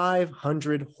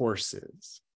 500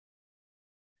 horses.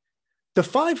 The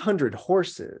 500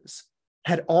 horses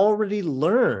had already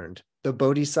learned the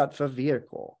Bodhisattva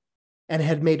vehicle and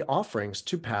had made offerings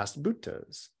to past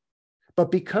Buddhas.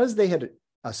 But because they had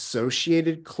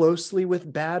associated closely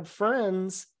with bad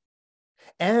friends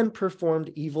and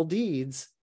performed evil deeds,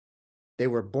 they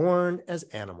were born as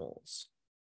animals.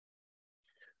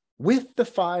 With the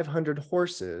 500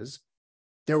 horses,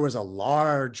 there was a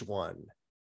large one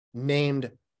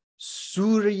named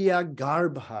Surya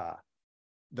Garbha,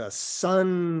 the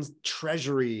sun's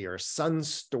treasury or sun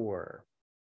store,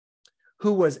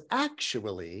 who was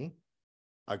actually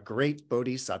a great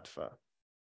bodhisattva.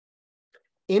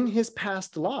 In his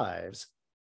past lives,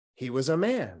 he was a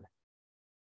man.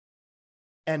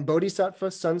 And Bodhisattva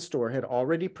Sunstore had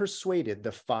already persuaded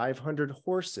the 500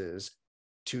 horses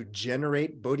to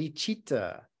generate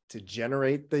bodhicitta, to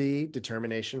generate the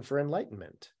determination for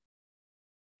enlightenment.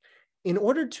 In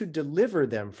order to deliver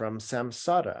them from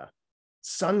samsara,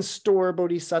 Sunstore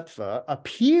Bodhisattva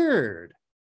appeared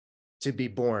to be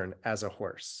born as a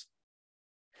horse.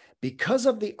 Because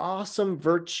of the awesome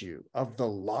virtue of the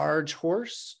large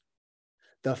horse,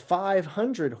 the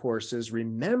 500 horses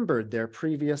remembered their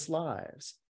previous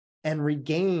lives and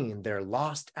regained their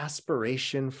lost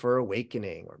aspiration for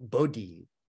awakening, or bodhi.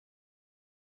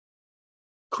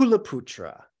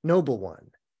 Kulaputra, noble one,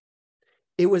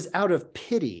 it was out of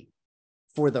pity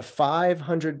for the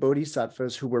 500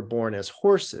 bodhisattvas who were born as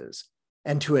horses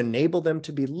and to enable them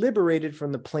to be liberated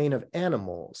from the plane of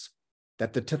animals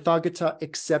that the Tathagata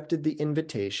accepted the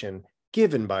invitation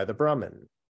given by the Brahmin,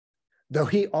 though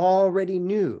he already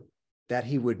knew that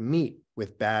he would meet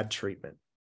with bad treatment.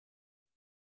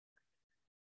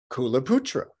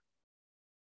 Kulaputra.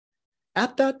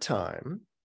 At that time,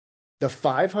 the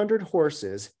 500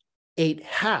 horses ate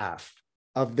half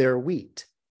of their wheat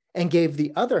and gave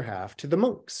the other half to the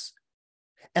monks.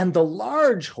 And the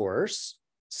large horse,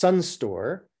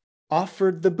 Sunstore,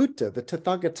 offered the Buddha, the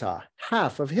Tathagata,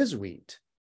 half of his wheat.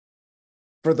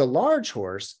 For the large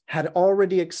horse had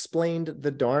already explained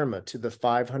the Dharma to the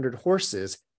 500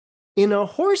 horses in a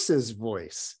horse's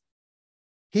voice.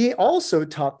 He also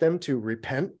taught them to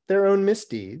repent their own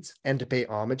misdeeds and to pay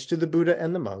homage to the Buddha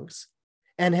and the monks,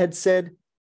 and had said,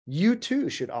 you too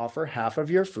should offer half of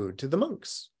your food to the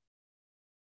monks.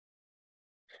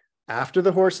 After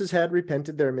the horses had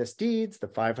repented their misdeeds, the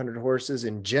 500 horses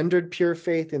engendered pure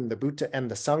faith in the Buddha and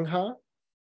the Sangha,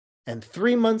 and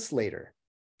 3 months later,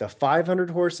 the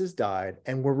 500 horses died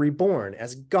and were reborn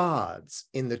as gods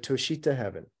in the Tushita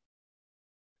heaven.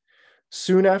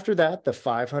 Soon after that, the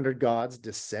 500 gods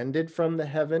descended from the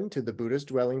heaven to the Buddha's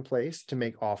dwelling place to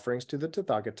make offerings to the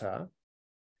Tathagata.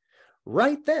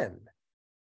 Right then,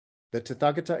 the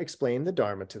Tathagata explained the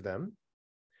Dharma to them.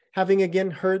 Having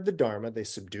again heard the Dharma, they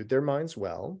subdued their minds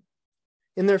well.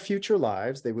 In their future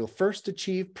lives, they will first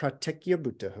achieve pratyekya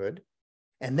Buddhahood,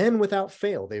 and then without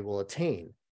fail, they will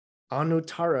attain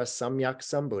Anuttara Samyak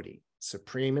Sambodhi,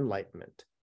 supreme enlightenment.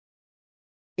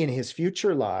 In his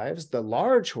future lives, the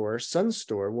large horse, Sun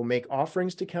Store, will make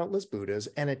offerings to countless Buddhas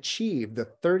and achieve the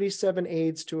 37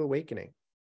 aids to awakening.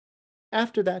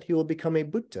 After that, he will become a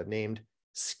Buddha named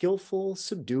skillful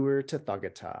subduer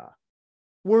Tathagata,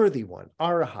 worthy one,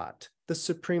 Arahat, the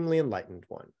supremely enlightened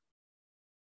one.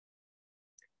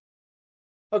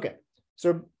 Okay,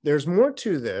 so there's more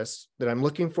to this that I'm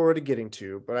looking forward to getting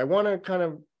to, but I want to kind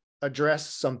of address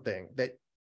something that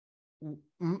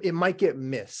it might get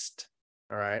missed.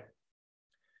 All right.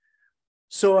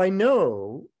 So I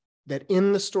know that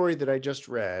in the story that I just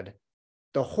read,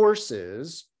 the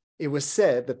horses, it was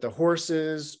said that the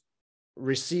horses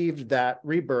received that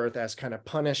rebirth as kind of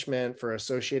punishment for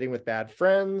associating with bad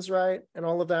friends, right? And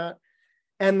all of that.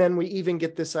 And then we even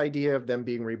get this idea of them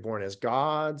being reborn as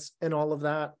gods and all of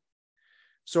that.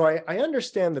 So I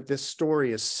understand that this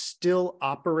story is still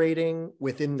operating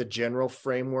within the general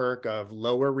framework of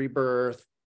lower rebirth,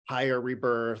 higher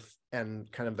rebirth,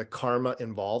 and kind of the karma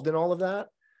involved in all of that.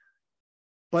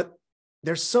 But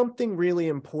there's something really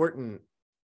important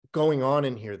going on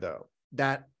in here, though,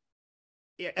 that,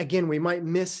 again, we might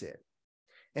miss it.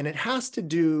 And it has to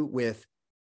do with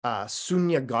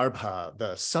Sunyagarbha,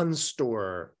 the sun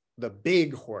store, the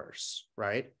big horse,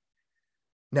 right?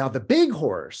 Now, the big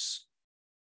horse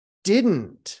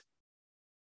didn't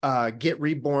get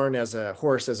reborn as a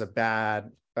horse as a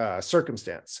bad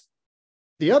circumstance.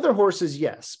 The other horses,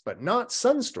 yes, but not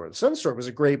Sunstore. The Sunstore was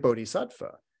a great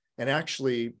bodhisattva and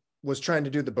actually was trying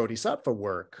to do the bodhisattva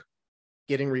work,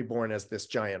 getting reborn as this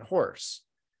giant horse.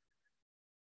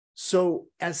 So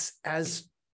as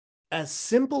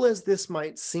simple as this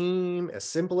might seem, as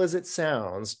simple as it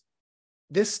sounds,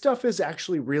 this stuff is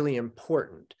actually really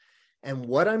important. And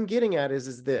what I'm getting at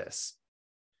is this.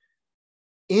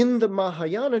 In the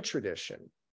Mahayana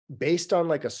tradition, based on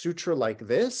like a sutra like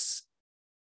this,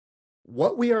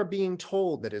 what we are being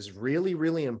told that is really,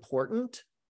 really important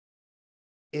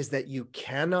is that you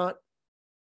cannot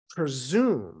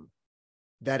presume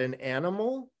that an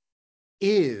animal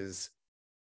is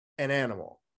an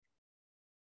animal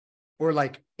or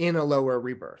like in a lower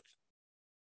rebirth.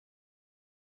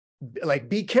 Like,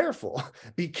 be careful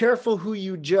who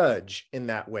you judge in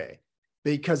that way,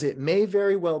 because it may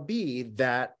very well be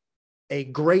that a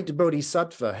great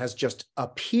bodhisattva has just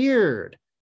appeared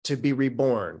to be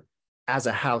reborn as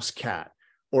a house cat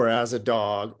or as a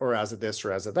dog or as a this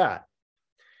or as a that.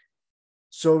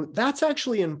 So that's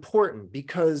actually important,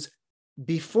 because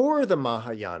before the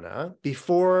Mahayana,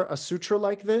 before a sutra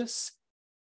like this,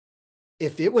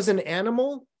 if it was an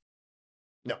animal,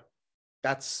 no,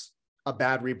 that's a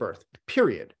bad rebirth,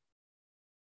 period.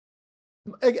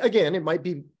 Again, it might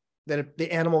be that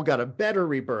the animal got a better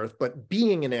rebirth, but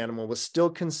being an animal was still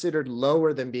considered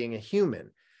lower than being a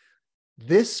human.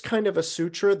 This kind of a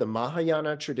sutra, the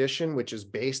Mahayana tradition, which is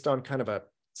based on kind of a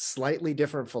slightly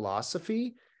different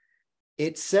philosophy,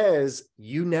 it says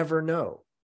you never know.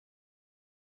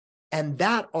 And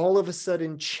that all of a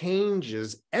sudden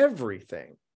changes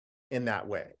everything in that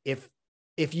way. If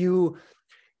you,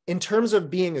 in terms of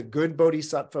being a good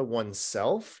bodhisattva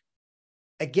oneself,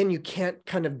 again, you can't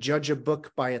kind of judge a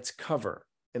book by its cover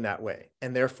in that way.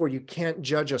 And therefore you can't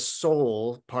judge a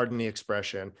soul, pardon the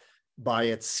expression, by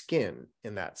its skin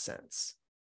in that sense.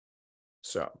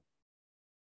 So,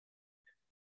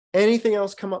 anything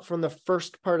else come up from the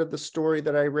first part of the story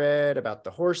that I read about the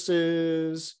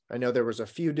horses? I know there was a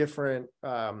few different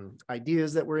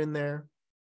ideas that were in there.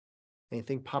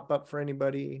 Anything pop up for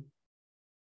anybody?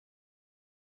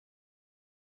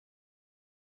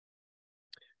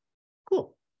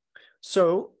 Cool.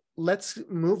 So let's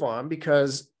move on,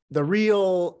 because the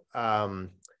real,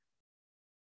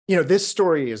 this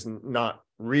story is not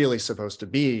really supposed to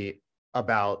be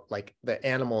about like the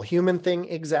animal human thing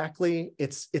exactly.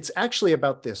 It's actually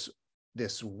about this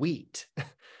wheat,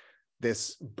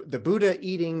 the Buddha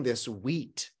eating this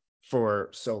wheat for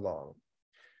so long.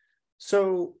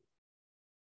 So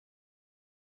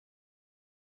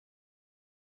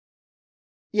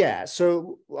yeah,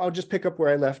 so I'll just pick up where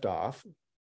I left off.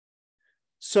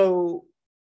 So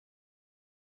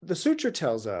the sutra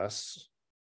tells us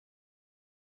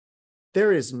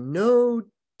there is no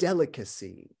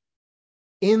delicacy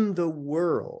in the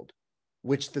world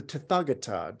which the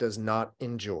Tathagata does not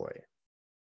enjoy.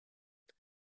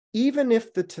 even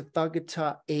if the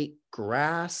Tathagata ate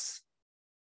grass,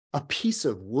 a piece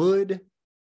of wood,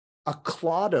 a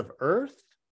clod of earth,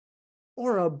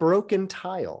 or a broken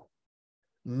tile,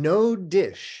 no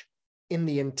dish in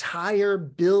the entire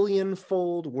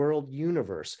billion-fold world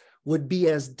universe would be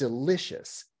as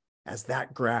delicious as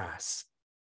that grass,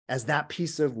 as that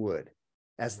piece of wood,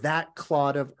 as that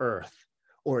clod of earth,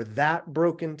 or that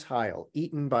broken tile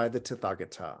eaten by the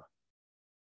Tathagata.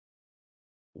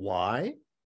 Why?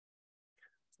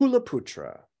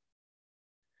 Pulaputra.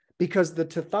 Because the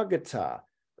Tathagata,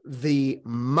 the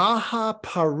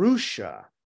Mahaparusha,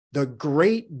 the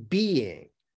great being,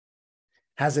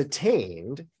 has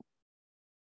attained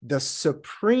the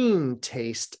supreme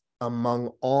taste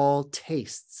among all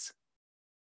tastes.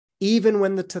 Even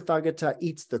when the Tathagata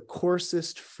eats the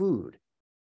coarsest food,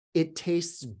 it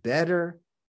tastes better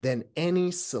than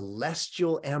any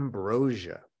celestial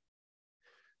ambrosia.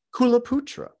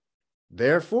 Kulaputra.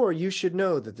 Therefore, you should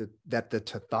know that the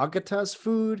Tathagata's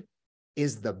food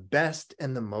is the best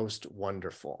and the most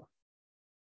wonderful.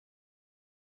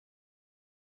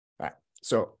 All right,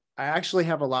 so I actually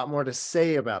have a lot more to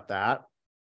say about that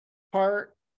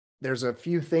part. There's a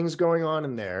few things going on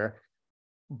in there,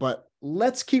 but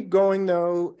let's keep going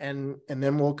though, and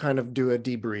then we'll kind of do a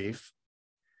debrief.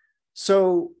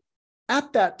 So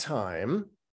at that time,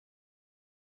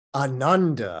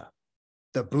 Ananda,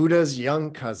 the Buddha's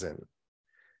young cousin,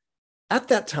 at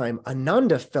that time,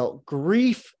 Ananda felt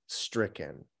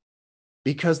grief-stricken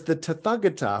because the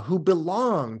Tathagata, who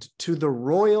belonged to the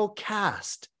royal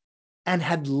caste and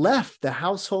had left the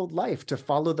household life to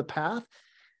follow the path,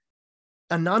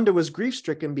 Ananda was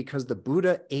grief-stricken because the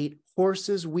Buddha ate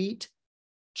horse's wheat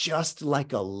just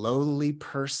like a lowly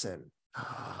person.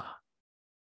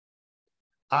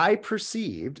 I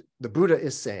perceived, the Buddha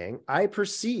is saying, I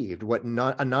perceived what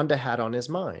Ananda had on his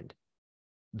mind.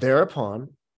 Thereupon,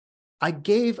 I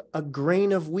gave a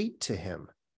grain of wheat to him,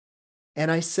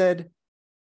 and I said,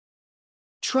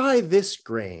 try this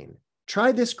grain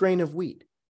of wheat,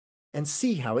 and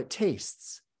see how it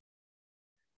tastes.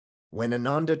 When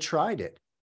Ananda tried it,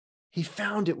 he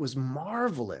found it was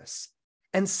marvelous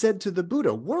and said to the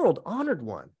Buddha, world-honored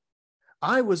one,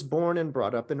 I was born and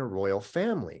brought up in a royal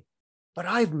family, but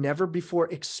I've never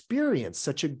before experienced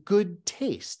such a good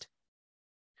taste.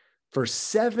 For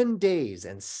 7 days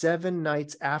and 7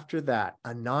 nights after that,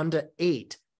 Ananda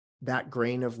ate that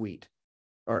grain of wheat.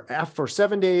 Or for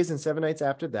 7 days and 7 nights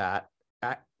after that,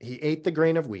 he ate the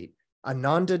grain of wheat.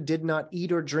 Ananda did not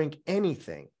eat or drink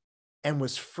anything and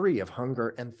was free of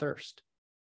hunger and thirst.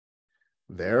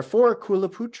 Therefore,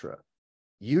 Kulaputra,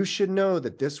 you should know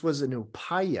that this was an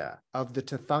upaya of the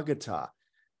Tathagata,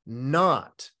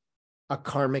 not a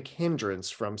karmic hindrance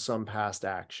from some past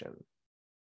action.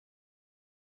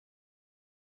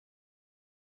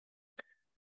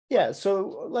 Yeah,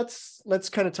 so let's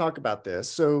kind of talk about this.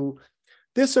 So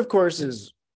this, of course,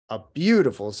 is a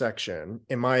beautiful section,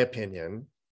 in my opinion,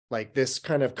 like this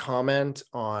kind of comment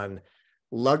on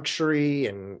luxury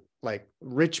and like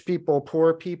rich people,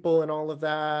 poor people, and all of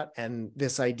that. And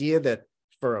this idea that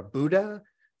for a Buddha,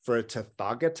 for a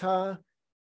Tathagata,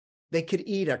 they could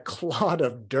eat a clod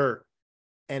of dirt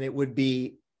and it would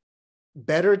be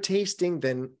better tasting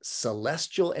than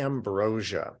celestial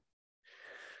ambrosia.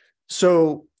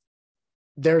 So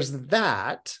there's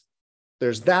that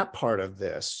part of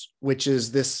this, which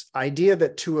is this idea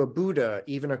that to a Buddha,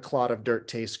 even a clod of dirt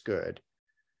tastes good.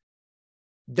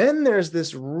 Then there's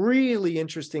this really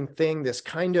interesting thing, this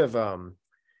kind of,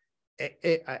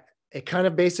 it kind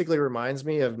of basically reminds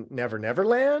me of Never Never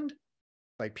Land,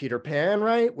 like Peter Pan,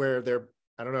 right? Where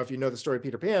I don't know if you know the story of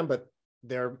Peter Pan, but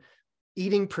they're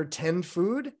eating pretend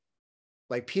food.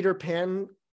 Like Peter Pan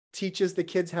teaches the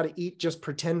kids how to eat just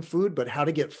pretend food, but how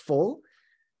to get full,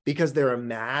 because they're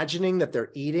imagining that they're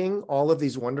eating all of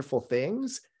these wonderful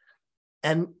things.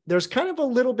 And there's kind of a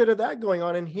little bit of that going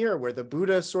on in here, where the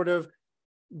Buddha sort of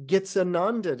gets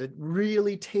Ananda to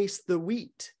really taste the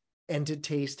wheat and to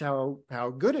taste how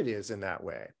good it is in that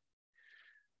way.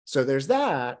 So there's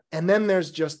that. And then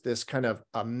there's just this kind of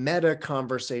a meta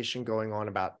conversation going on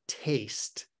about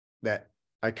taste that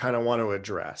I kind of want to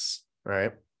address,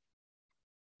 right?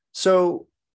 So,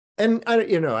 and I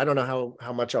don't know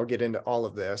how much I'll get into all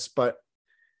of this, but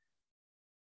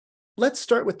let's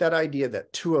start with that idea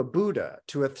that to a Buddha,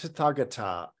 to a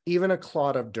Tathagata, even a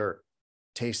clod of dirt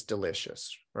tastes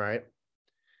delicious, right?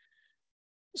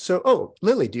 So, oh,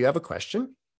 Lily, do you have a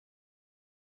question?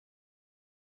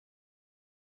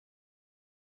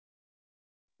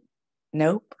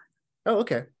 Nope. Oh,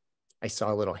 okay. I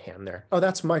saw a little hand there. Oh,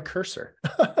 that's my cursor.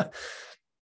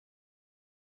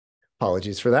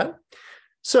 Apologies for that.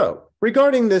 So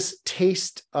regarding this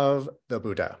taste of the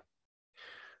Buddha.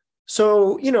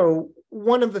 So,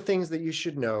 one of the things that you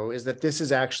should know is that this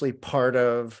is actually part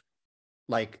of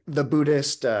like the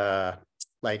Buddhist, I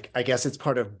guess it's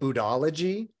part of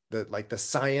Buddhology, the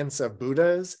science of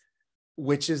Buddhas,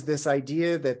 which is this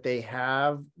idea that they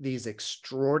have these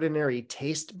extraordinary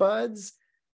taste buds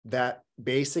that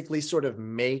basically sort of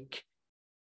make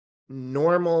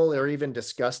normal or even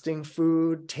disgusting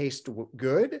food taste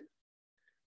good.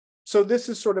 So this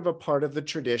is sort of a part of the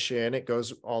tradition. It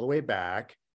goes all the way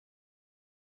back.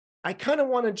 I kind of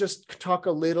want to just talk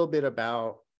a little bit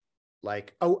about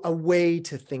like a way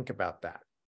to think about that.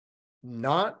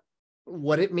 Not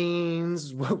what it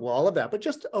means, all of that, but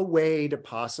just a way to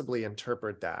possibly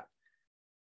interpret that.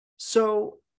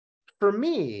 So for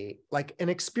me, like an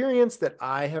experience that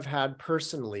I have had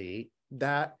personally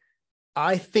that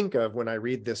I think of when I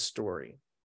read this story,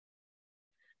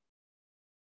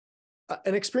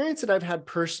 an experience that I've had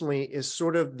personally is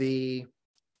sort of the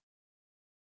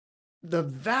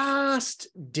vast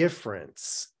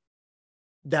difference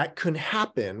that can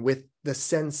happen with the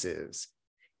senses,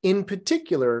 in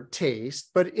particular taste,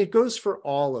 but it goes for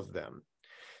all of them.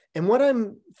 And what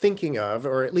I'm thinking of,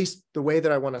 or at least the way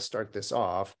that I want to start this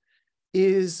off,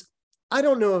 is I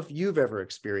don't know if you've ever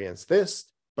experienced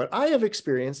this, but I have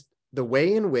experienced the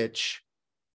way in which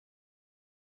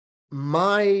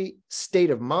my state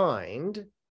of mind,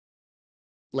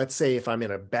 let's say if I'm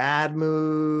in a bad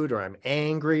mood or I'm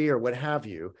angry or what have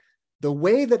you, the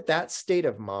way that that state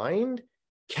of mind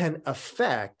can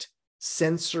affect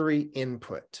sensory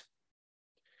input.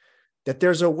 That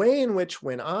there's a way in which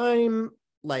when I'm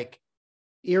like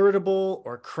irritable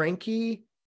or cranky,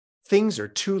 things are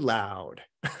too loud.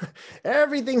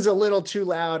 Everything's a little too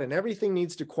loud and everything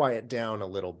needs to quiet down a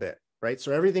little bit, right?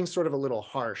 So everything's sort of a little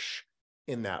harsh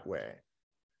in that way.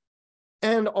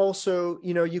 And also,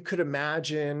 you could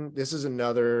imagine, this is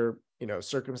another,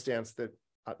 circumstance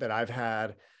that I've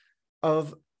had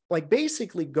of like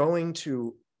basically going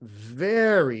to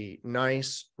very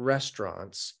nice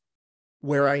restaurants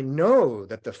where I know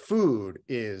that the food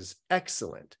is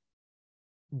excellent,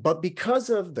 but because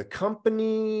of the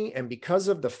company and because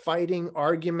of the fighting,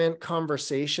 argument,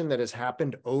 conversation that has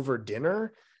happened over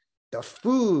dinner, the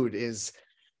food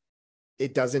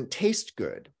it doesn't taste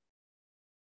good.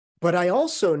 But I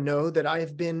also know that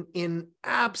I've been in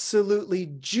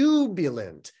absolutely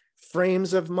jubilant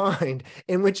frames of mind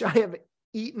in which I have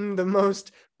eaten the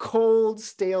most cold,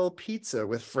 stale pizza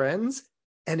with friends,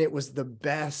 and it was the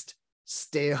best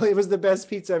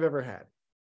pizza I've ever had.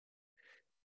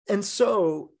 And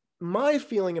so my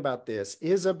feeling about this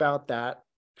is about that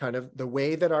kind of the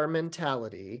way that our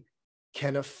mentality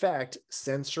can affect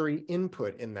sensory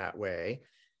input in that way.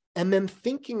 And then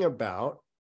thinking about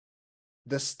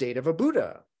the state of a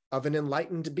Buddha, of an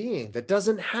enlightened being that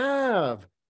doesn't have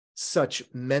such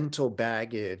mental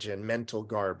baggage and mental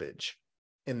garbage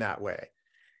in that way.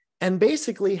 And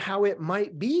basically how it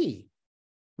might be,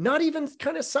 not even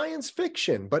kind of science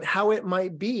fiction, but how it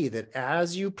might be that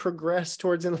as you progress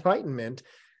towards enlightenment,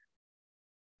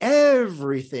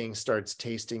 everything starts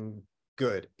tasting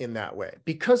good in that way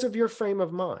because of your frame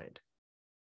of mind.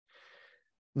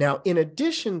 Now, in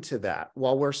addition to that,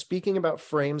 while we're speaking about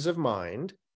frames of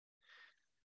mind,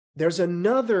 there's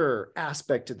another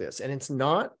aspect to this, and it's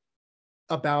not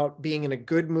about being in a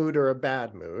good mood or a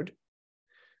bad mood,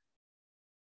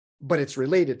 but it's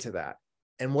related to that.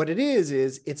 And what it is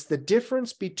it's the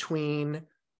difference between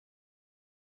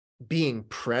being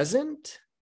present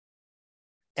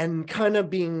and kind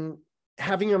of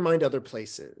having your mind other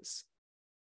places.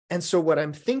 And so what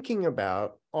I'm thinking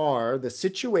about are the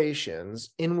situations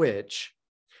in which,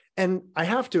 and I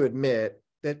have to admit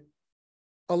that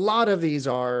a lot of these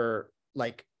are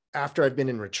like after I've been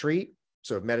in retreat,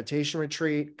 so meditation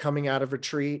retreat, coming out of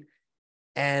retreat,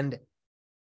 and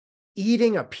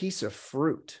eating a piece of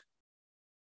fruit,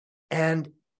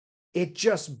 and it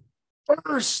just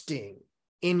bursting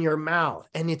in your mouth.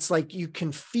 And it's like you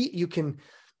can feel,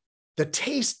 the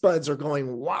taste buds are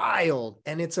going wild,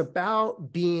 and it's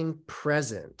about being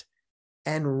present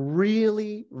and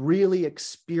really, really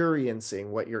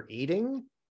experiencing what you're eating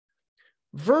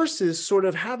versus sort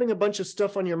of having a bunch of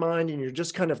stuff on your mind and you're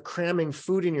just kind of cramming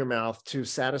food in your mouth to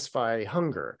satisfy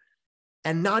hunger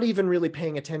and not even really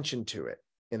paying attention to it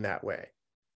in that way.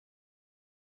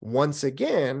 Once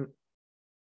again,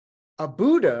 a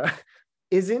Buddha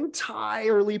is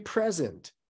entirely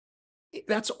present.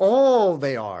 That's all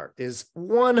they are, is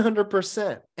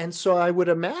 100%. And so I would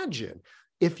imagine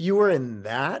if you were in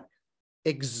that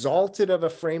exalted of a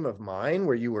frame of mind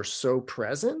where you were so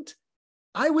present,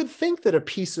 I would think that a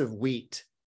piece of wheat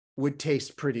would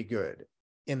taste pretty good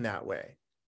in that way.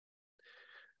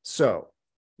 So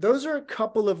those are a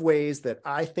couple of ways that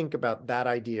I think about that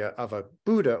idea of a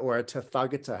Buddha or a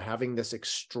Tathagata having this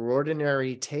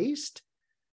extraordinary taste.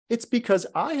 It's because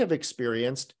I have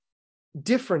experienced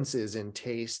differences in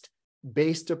taste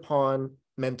based upon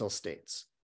mental states.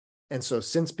 And so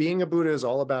since being a Buddha is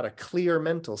all about a clear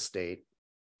mental state,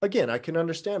 again, I can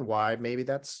understand why maybe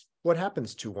that's what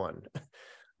happens to one,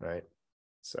 right?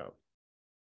 So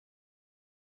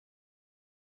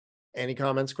any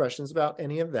comments, questions about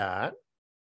any of that?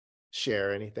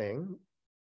 Share anything?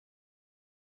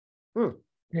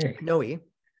 Hey, Noe.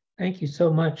 thank you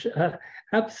so much.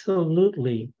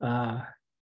 Absolutely.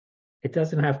 It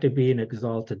doesn't have to be an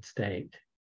exalted state.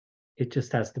 It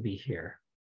just has to be here.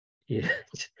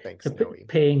 Thanks, Noe.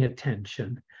 Paying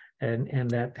attention. And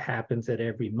that happens at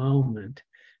every moment.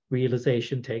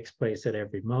 Realization takes place at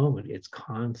every moment. It's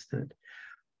constant.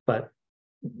 But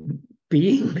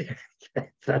being there,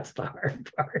 that's the hard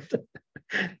part.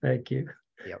 Thank you.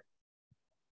 Yep.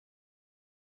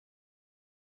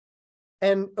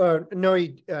 And Noe,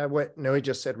 what Noe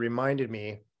just said reminded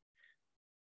me,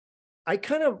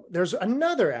 there's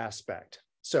another aspect.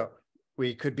 So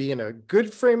we could be in a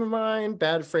good frame of mind,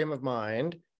 bad frame of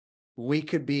mind. We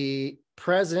could be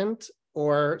present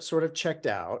or sort of checked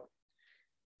out.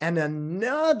 And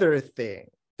another thing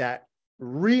that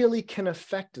really can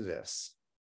affect this,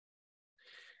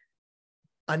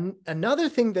 another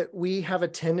thing that we have a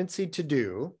tendency to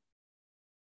do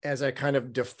as a kind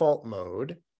of default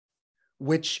mode,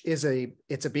 which is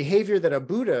it's a behavior that a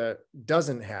Buddha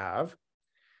doesn't have.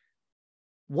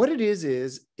 What it is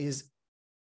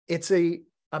it's a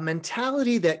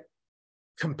mentality that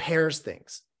compares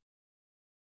things.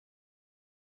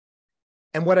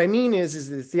 And what I mean is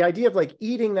it's the idea of like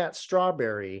eating that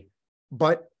strawberry,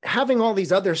 but having all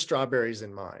these other strawberries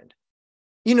in mind.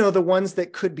 You know, the ones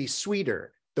that could be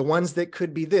sweeter, the ones that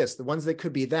could be this, the ones that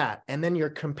could be that. And then you're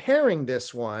comparing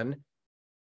this one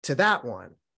to that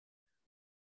one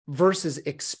versus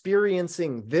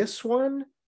experiencing this one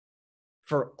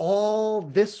for all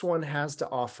this one has to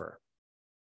offer.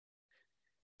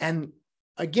 And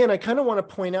again, I kind of want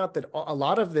to point out that a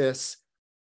lot of this,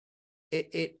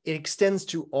 it extends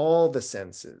to all the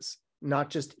senses, not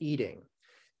just eating.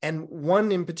 And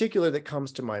one in particular that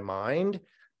comes to my mind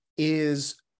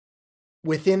is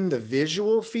within the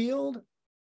visual field,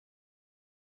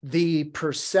 the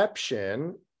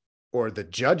perception or the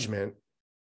judgment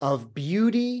of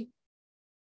beauty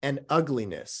and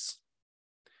ugliness.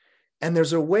 And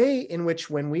there's a way in which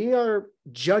when we are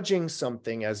judging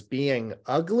something as being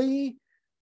ugly,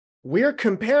 we're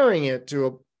comparing it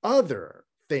to other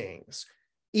things.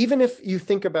 Even if you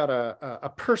think about a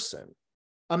person,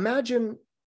 imagine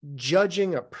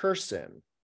judging a person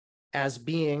as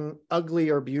being ugly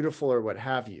or beautiful or what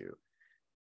have you.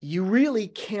 You really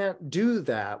can't do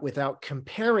that without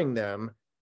comparing them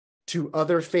to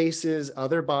other faces,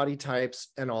 other body types,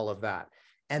 and all of that.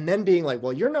 And then being like,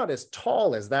 well, you're not as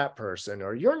tall as that person,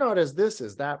 or you're not as this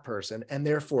as that person, and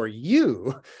therefore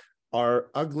you are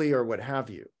ugly or what have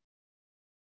you.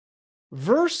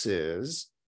 Versus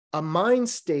a mind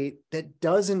state that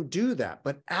doesn't do that,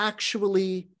 but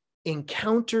actually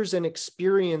encounters and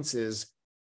experiences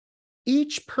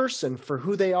each person for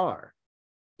who they are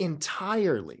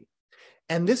entirely.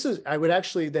 And this is, I would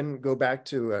actually then go back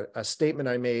to a statement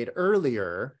I made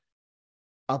earlier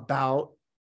about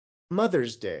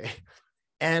Mother's Day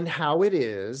and how it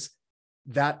is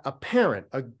that a parent,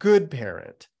 a good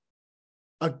parent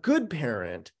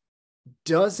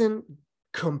doesn't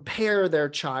compare their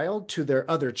child to their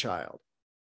other child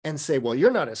and say, well,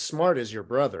 you're not as smart as your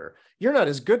brother. You're not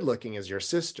as good looking as your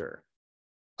sister.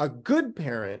 A good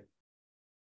parent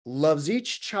loves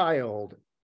each child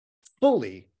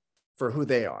fully for who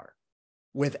they are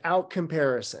without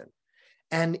comparison.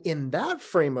 And in that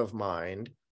frame of mind,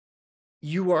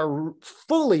 you are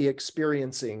fully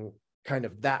experiencing kind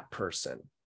of that person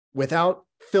without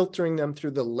filtering them through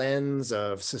the lens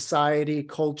of society,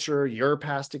 culture, your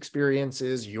past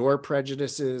experiences, your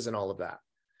prejudices, and all of that.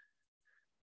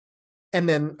 And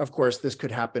then, of course, this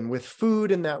could happen with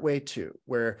food in that way too,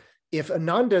 where if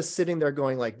Ananda is sitting there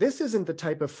going like, this isn't the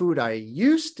type of food I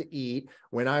used to eat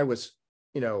when I was,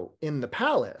 in the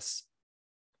palace,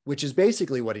 which is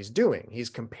basically what he's doing. He's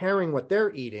comparing what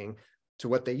they're eating to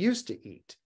what they used to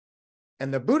eat.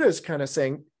 And the Buddha is kind of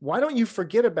saying, why don't you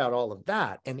forget about all of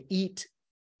that and eat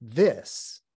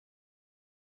this?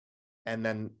 And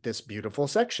then this beautiful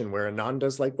section where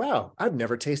Ananda's like, wow, I've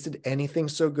never tasted anything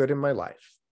so good in my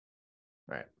life.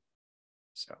 Right.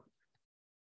 So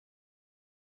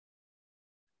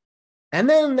And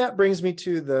then that brings me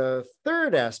to the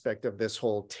third aspect of this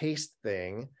whole taste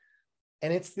thing.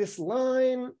 And it's this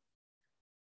line.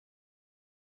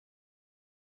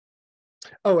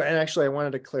 Oh, and actually, I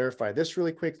wanted to clarify this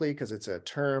really quickly because it's a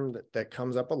term that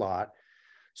comes up a lot.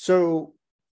 So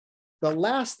the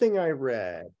last thing I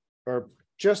read, or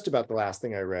just about the last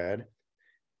thing I read,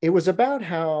 it was about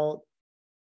how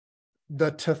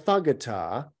the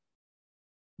Tathagata,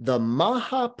 the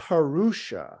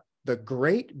Mahaparusha, the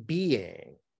great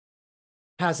being,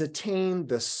 has attained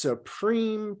the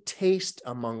supreme taste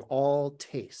among all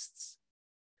tastes.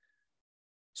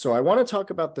 So I want to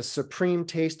talk about the supreme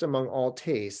taste among all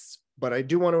tastes, but I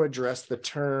do want to address the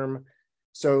term.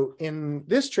 So in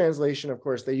this translation, of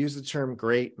course, they use the term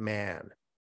great man.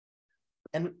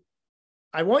 And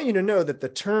I want you to know that the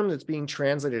term that's being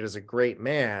translated as a great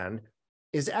man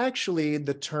is actually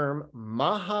the term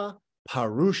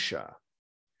Mahaparusha.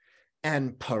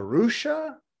 And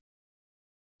Parusha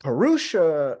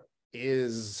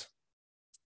is,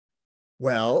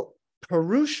 well,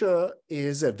 Parusha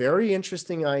is a very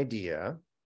interesting idea.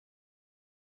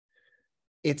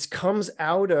 It comes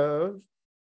out of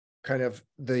kind of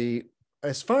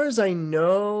as far as I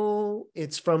know,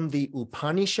 it's from the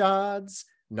Upanishads,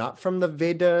 not from the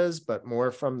Vedas, but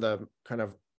more from the kind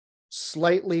of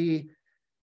slightly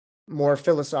more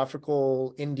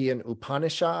philosophical Indian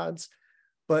Upanishads.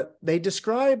 But they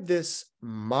describe this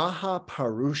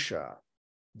Mahaparusha,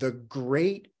 the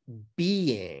great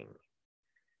being.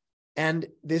 And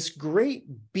this great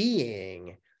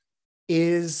being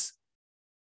is,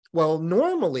 well,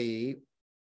 normally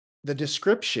the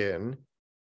description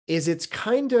is it's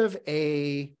kind of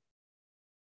a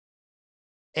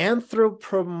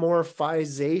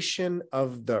anthropomorphization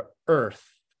of the earth.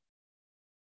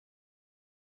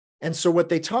 And so what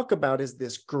they talk about is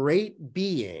this great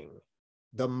being,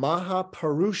 the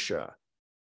Mahaparusha,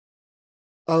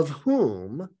 of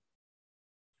whom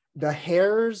the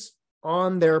hairs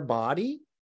on their body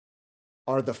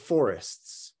are the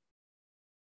forests.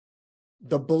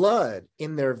 The blood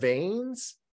in their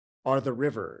veins are the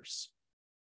rivers.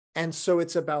 And so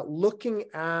it's about looking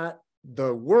at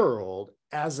the world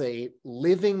as a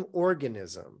living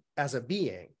organism, as a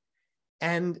being.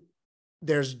 And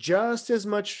there's just as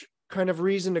much kind of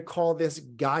reason to call this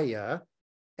Gaia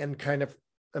and kind of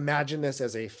imagine this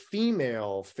as a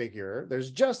female figure.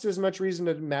 There's just as much reason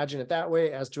to imagine it that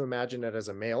way as to imagine it as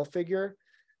a male figure.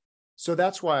 So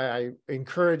that's why I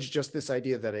encourage just this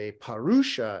idea that a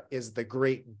Parusha is the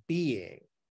great being.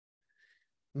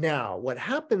 Now, what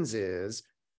happens is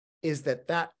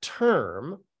that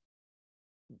term,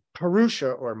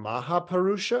 Parusha or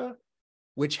Mahaparusha,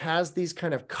 which has these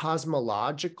kind of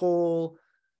cosmological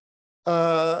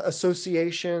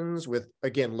associations with,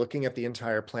 again, looking at the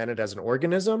entire planet as an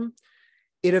organism,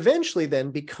 it eventually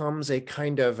then becomes a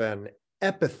kind of an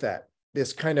epithet,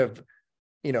 this kind of,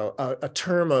 a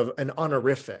term of an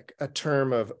honorific, a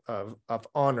term of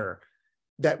honor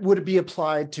that would be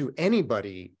applied to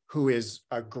anybody who is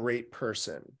a great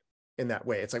person in that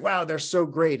way. It's like, wow, they're so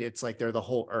great. It's like they're the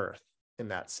whole earth in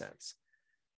that sense.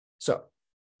 So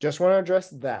just want to address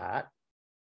that.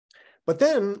 But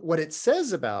then what it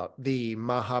says about the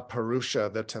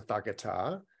Mahaparusha, the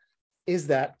Tathagata, is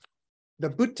that the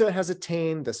Buddha has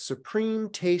attained the supreme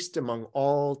taste among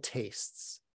all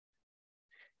tastes.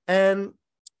 And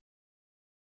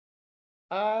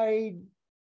I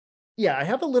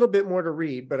have a little bit more to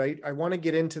read, but I want to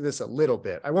get into this a little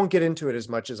bit. I won't get into it as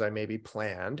much as I maybe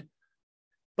planned.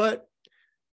 But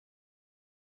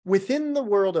within the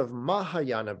world of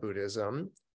Mahayana Buddhism,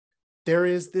 there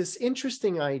is this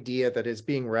interesting idea that is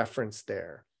being referenced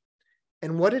there.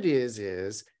 And what it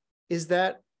is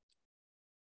that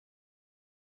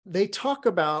they talk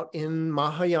about in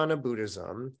Mahayana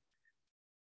Buddhism,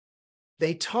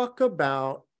 they talk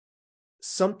about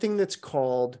something that's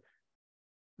called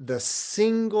the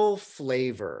single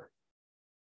flavor,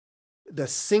 the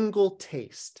single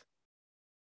taste.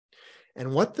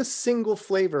 And what the single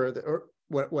flavor, or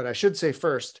what I should say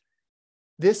first,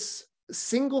 this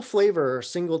single flavor or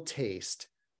single taste,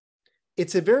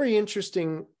 it's a very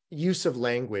interesting use of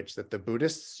language that the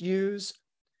Buddhists use.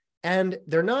 And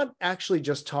they're not actually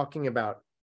just talking about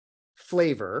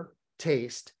flavor,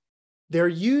 taste. They're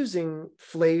using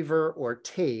flavor or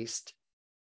taste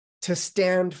to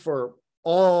stand for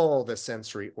all the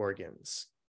sensory organs.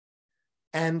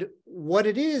 And what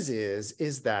it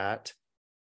is that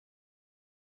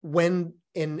when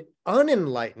an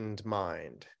unenlightened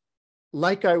mind,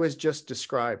 like I was just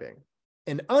describing,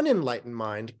 an unenlightened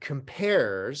mind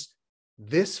compares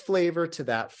this flavor to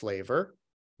that flavor,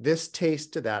 this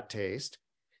taste to that taste,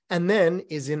 and then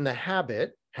is in the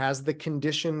habit has the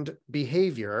conditioned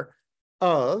behavior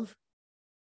of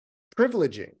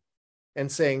privileging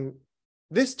and saying,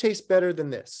 this tastes better than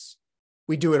this.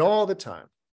 We do it all the time.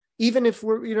 Even if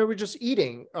we're just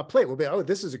eating a plate, we'll be, oh,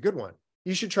 this is a good one.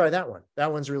 You should try that one.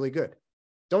 That one's really good.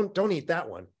 Don't eat that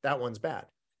one. That one's bad.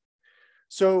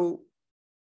 So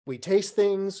we taste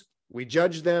things, we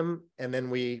judge them, and then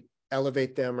we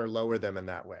elevate them or lower them in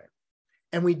that way.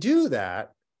 And we do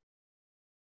that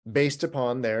based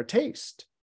upon their taste,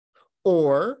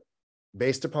 or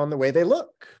based upon the way they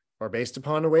look, or based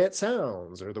upon the way it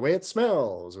sounds, or the way it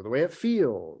smells, or the way it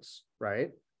feels,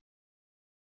 right?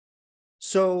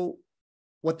 So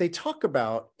what they talk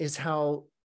about is how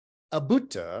a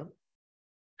Buddha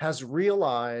has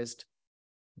realized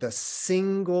the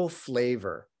single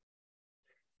flavor.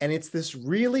 And it's this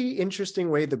really interesting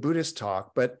way the Buddhists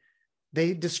talk, but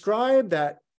they describe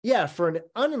that, yeah, for an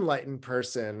unenlightened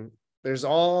person, there's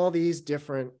all these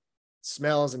different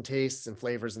smells and tastes and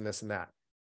flavors and this and that.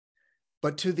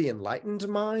 But to the enlightened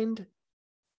mind,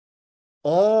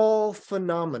 all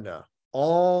phenomena,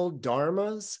 all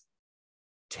dharmas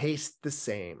taste the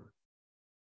same.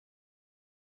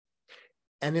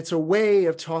 And it's a way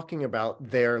of talking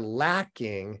about their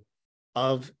lacking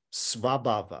of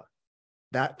svabhava,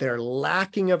 that they're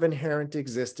lacking of inherent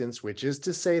existence, which is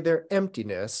to say their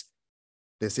emptiness.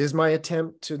 This is my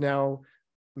attempt to now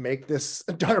make this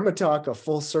Dharma talk a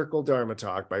full circle Dharma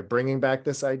talk by bringing back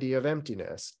this idea of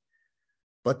emptiness.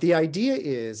 But the idea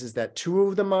is that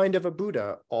to the mind of a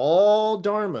Buddha, all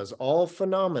dharmas, all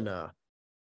phenomena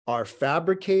are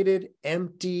fabricated,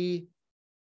 empty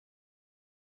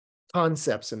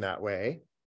concepts in that way.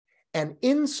 And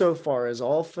insofar as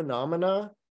all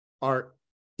phenomena are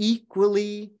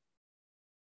equally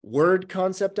word,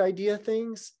 concept, idea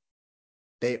things,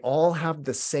 they all have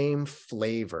the same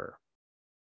flavor.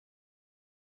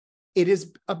 It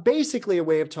is basically a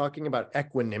way of talking about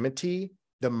equanimity,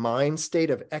 the mind state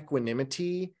of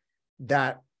equanimity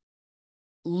that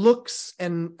looks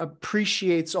and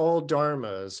appreciates all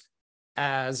dharmas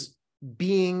as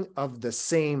being of the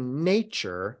same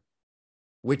nature,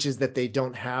 which is that they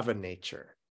don't have a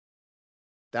nature.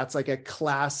 That's like a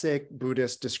classic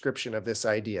Buddhist description of this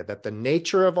idea, that the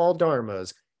nature of all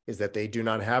dharmas is that they do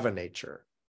not have a nature.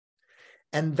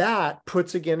 And that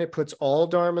puts all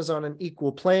dharmas on an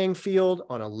equal playing field,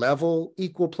 on a level,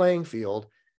 equal playing field.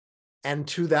 And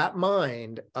to that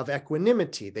mind of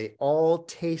equanimity, they all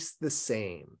taste the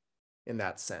same in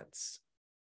that sense.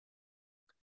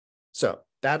 So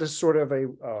that is sort of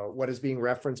what is being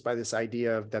referenced by this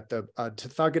idea of that the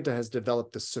Tathagata has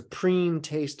developed the supreme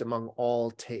taste among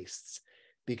all tastes,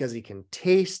 because he can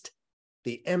taste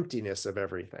the emptiness of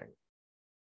everything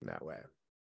in that way.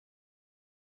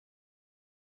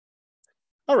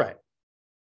 All right.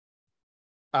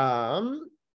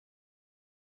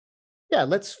 Yeah,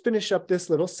 let's finish up this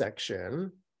little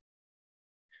section.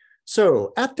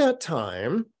 So at that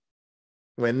time,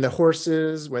 when the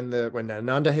horses, when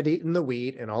Ananda had eaten the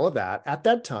wheat and all of that, at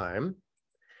that time,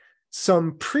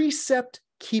 some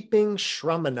precept-keeping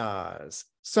shramanas,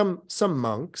 some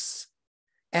monks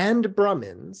and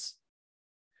Brahmins,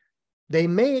 they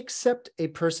may accept a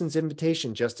person's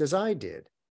invitation just as I did,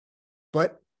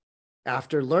 but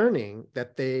after learning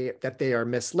that they are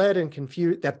misled and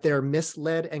confused, that their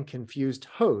misled and confused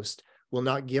host will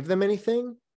not give them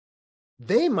anything,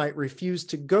 they might refuse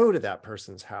to go to that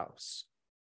person's house.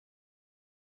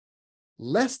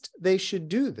 Lest they should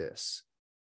do this,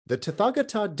 the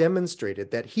Tathagata demonstrated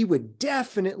that he would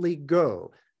definitely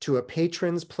go to a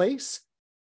patron's place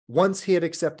once he had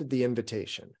accepted the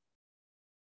invitation.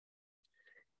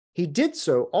 He did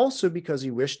so also because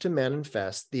he wished to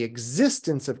manifest the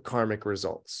existence of karmic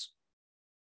results.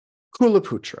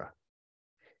 Kulaputra.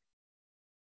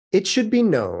 It should be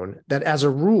known that as a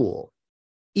rule,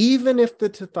 even if the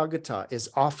Tathagata is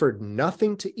offered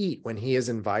nothing to eat when he is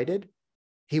invited,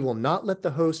 he will not let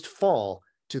the host fall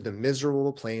to the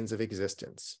miserable plains of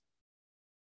existence.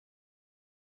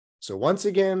 So once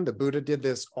again, the Buddha did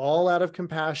this all out of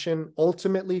compassion,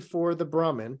 ultimately for the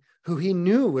Brahmin, who he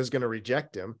knew was going to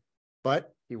reject him,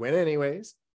 but he went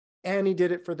anyways, and he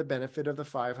did it for the benefit of the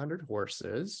 500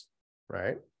 horses,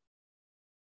 right?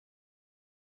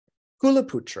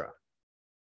 Kulaputra.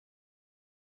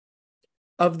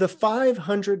 Of the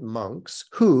 500 monks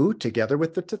who, together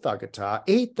with the Tathagata,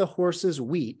 ate the horses'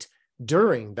 wheat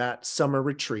during that summer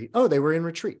retreat. Oh, they were in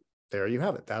retreat. There you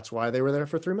have it. That's why they were there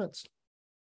for 3 months.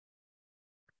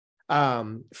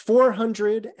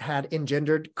 400 had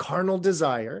engendered carnal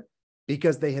desire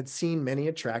because they had seen many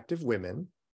attractive women.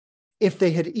 If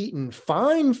they had eaten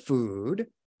fine food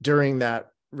during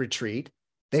that retreat,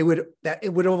 it would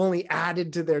have only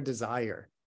added to their desire.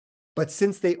 But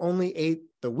since they only ate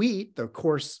the wheat, the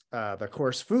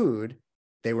coarse food,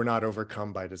 they were not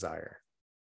overcome by desire.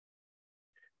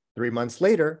 3 months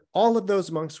later, all of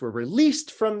those monks were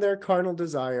released from their carnal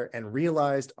desire and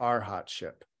realized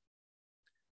arhatship.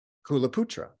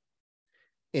 Kulaputra.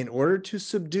 In order to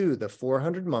subdue the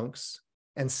 400 monks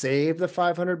and save the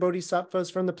 500 bodhisattvas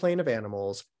from the plane of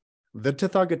animals, the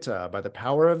Tathagata, by the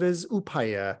power of his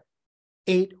upaya,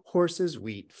 ate horses'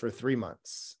 wheat for 3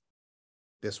 months.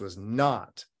 This was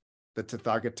not the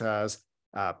Tathagata's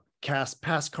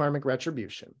past karmic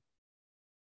retribution,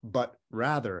 but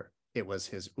rather it was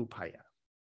his upaya.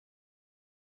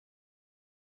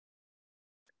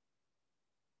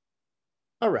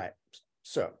 All right,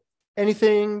 so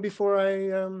anything before I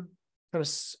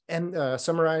kind of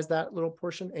summarize that little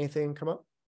portion? Anything come up?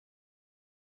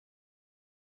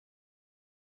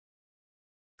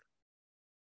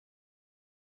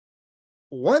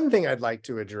 One thing I'd like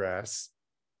to address,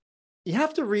 you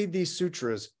have to read these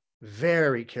sutras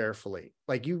very carefully.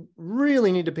 Like, you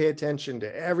really need to pay attention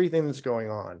to everything that's going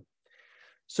on.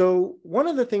 So one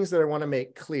of the things that I want to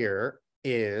make clear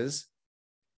is,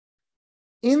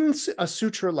 in a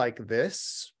sutra like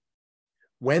this,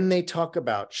 when they talk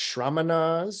about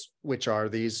shramanas, which are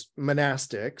these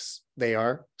monastics, they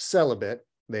are celibate,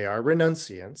 they are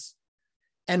renunciants.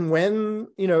 And when,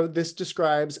 this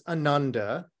describes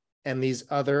Ananda and these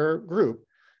other group,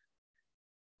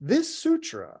 this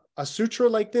sutra, a sutra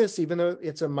like this, even though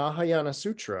it's a Mahayana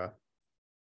sutra,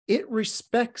 it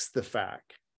respects the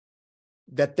fact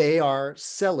that they are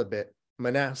celibate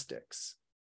monastics.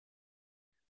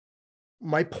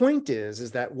 My point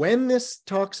is that when this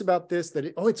talks about this,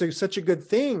 that it's such a good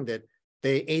thing that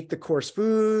they ate the coarse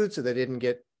food so they didn't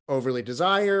get overly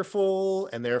desireful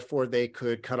and therefore they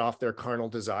could cut off their carnal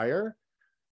desire.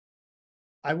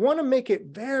 I want to make it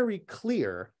very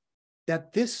clear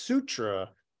that this sutra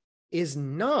is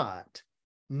not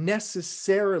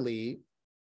necessarily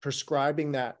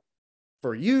prescribing that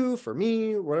for you, for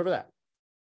me, whatever that.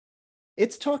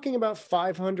 It's talking about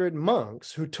 500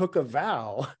 monks who took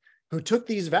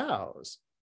these vows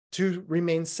to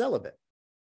remain celibate.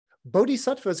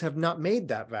 Bodhisattvas have not made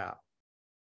that vow.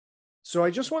 So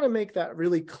I just want to make that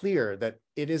really clear, that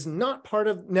it is not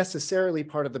necessarily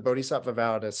part of the bodhisattva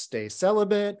vow to stay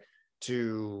celibate,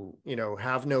 to,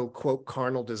 have no, quote,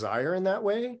 carnal desire in that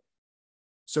way.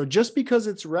 So just because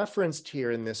it's referenced here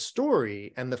in this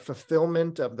story and the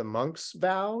fulfillment of the monks'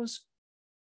 vows,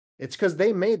 it's because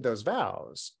they made those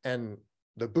vows and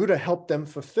the Buddha helped them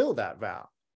fulfill that vow.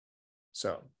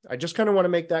 So I just kind of want to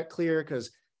make that clear,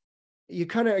 because you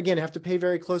kind of, again, have to pay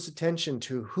very close attention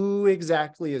to who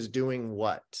exactly is doing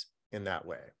what in that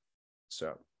way.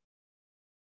 So,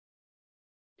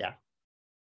 yeah.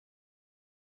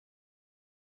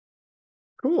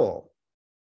 Cool.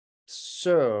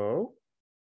 So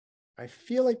I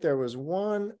feel like there was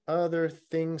one other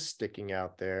thing sticking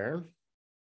out there.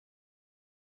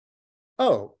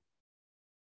 Oh,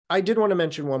 I did want to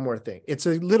mention one more thing. It's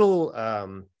a little,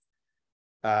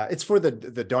 it's for the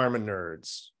Dharma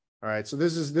nerds. All right, so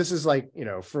this is like,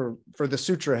 for the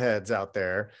sutra heads out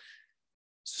there.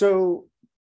 So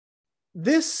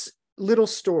this little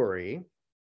story,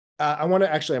 I want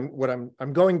to actually,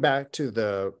 I'm going back to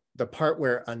the part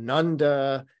where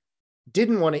Ananda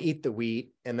didn't want to eat the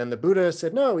wheat, and then the Buddha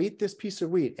said, no, eat this piece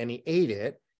of wheat, and he ate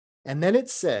it. And then it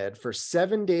said, for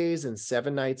 7 days and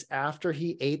 7 nights after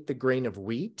he ate the grain of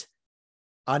wheat,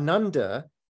 Ananda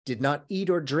did not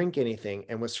eat or drink anything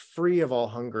and was free of all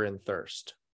hunger and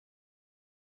thirst.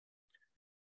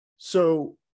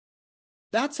 So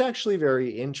that's actually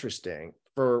very interesting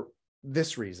for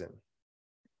this reason.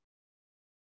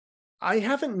 I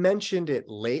haven't mentioned it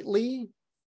lately,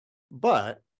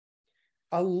 but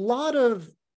a lot of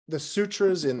the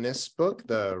sutras in this book,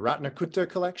 the Ratnakutta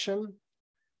collection,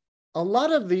 a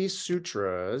lot of these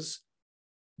sutras,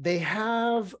 they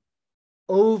have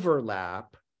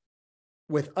overlap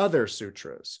with other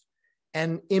sutras.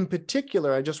 And in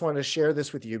particular, I just want to share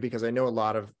this with you because I know a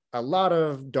lot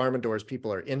of Dharma Doors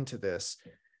people are into this.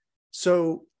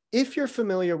 So if you're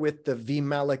familiar with the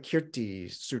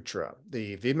Vimalakirti Sutra,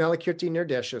 the Vimalakirti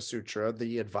Nirdesha Sutra,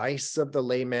 the advice of the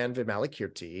layman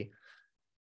Vimalakirti,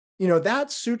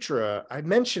 that sutra, I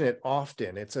mention it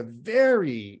often. It's a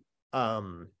very,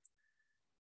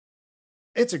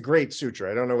 it's a great sutra.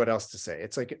 I don't know what else to say.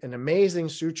 It's like an amazing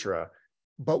sutra.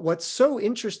 But what's so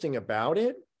interesting about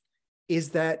it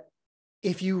is that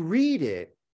if you read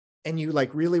it and you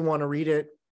really want to read it,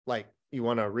 like you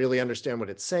want to really understand what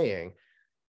it's saying,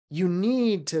 you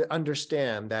need to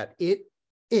understand that the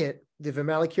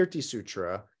Vimalakirti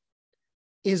Sutra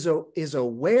is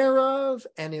aware of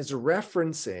and is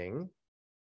referencing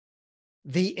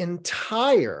the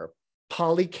entire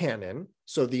Pali Canon,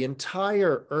 so the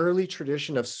entire early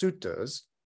tradition of suttas,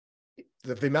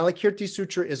 the Vimalakirti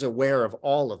Sutra is aware of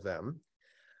all of them,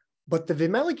 but the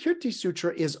Vimalakirti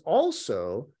Sutra is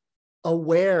also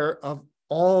aware of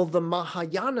all the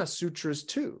Mahayana sutras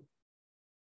too.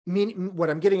 Meaning, what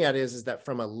I'm getting at is that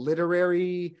from a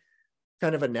literary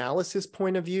kind of analysis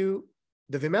point of view,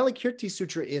 the Vimalakirti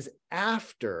Sutra is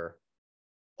after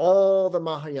all the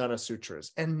Mahayana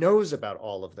sutras and knows about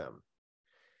all of them.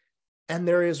 And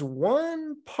there is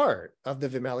one part of the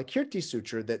Vimalakirti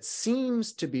Sutra that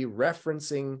seems to be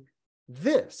referencing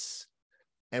this.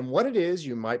 And what it is,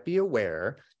 you might be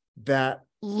aware that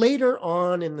later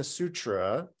on in the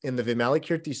sutra, in the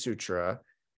Vimalakirti Sutra,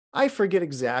 I forget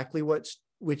exactly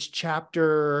which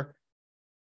chapter,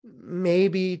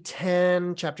 maybe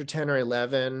 10, chapter 10 or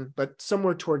 11, but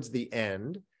somewhere towards the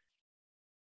end,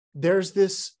 there's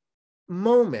this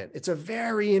moment. It's a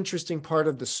very interesting part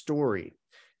of the story.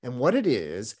 And what it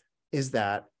is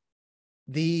that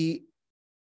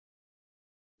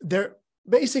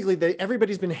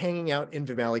everybody's been hanging out in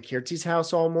Vimalakirti's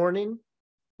house all morning,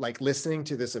 like listening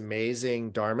to this amazing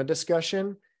Dharma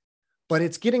discussion, but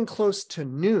it's getting close to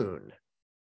noon.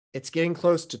 It's getting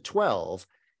close to 12,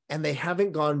 and they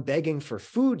haven't gone begging for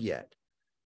food yet.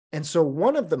 And so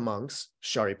one of the monks,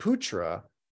 Shariputra,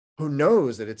 who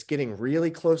knows that it's getting really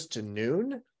close to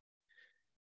noon,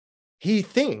 he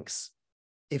thinks,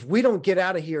 if we don't get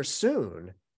out of here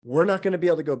soon, we're not going to be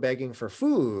able to go begging for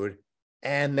food.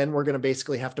 And then we're going to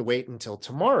basically have to wait until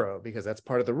tomorrow, because that's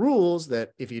part of the rules,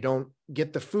 that if you don't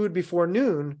get the food before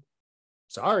noon,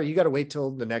 sorry, you got to wait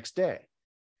till the next day.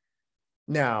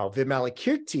 Now,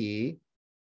 Vimalakirti,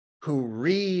 who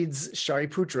reads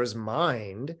Shariputra's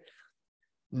mind,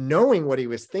 knowing what he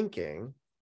was thinking,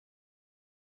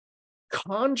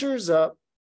 conjures up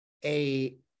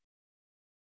he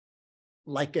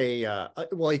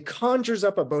conjures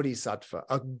up a bodhisattva,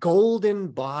 a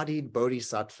golden-bodied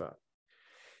bodhisattva.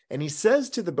 And he says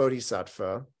to the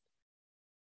bodhisattva,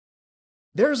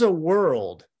 there's a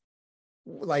world,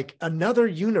 like another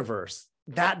universe,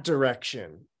 that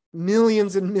direction,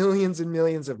 millions and millions and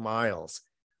millions of miles,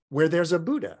 where there's a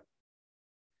Buddha.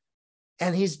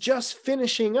 And he's just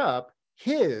finishing up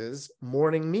his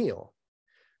morning meal.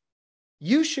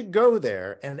 You should go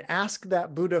there and ask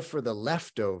that Buddha for the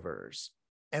leftovers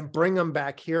and bring them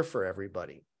back here for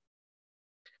everybody.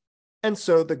 And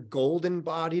so the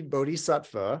golden-bodied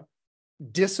bodhisattva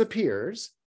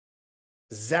disappears,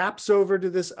 zaps over to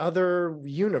this other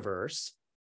universe,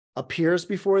 appears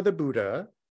before the Buddha,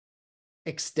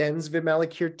 extends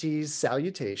Vimalakirti's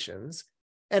salutations,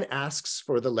 and asks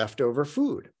for the leftover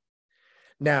food.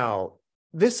 Now,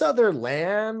 this other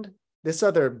land, this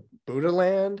other Buddha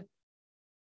land,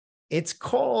 it's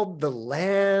called the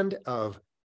land of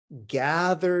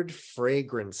gathered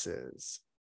fragrances.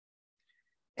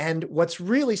 And what's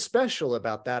really special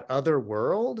about that other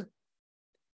world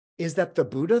is that the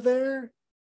Buddha there,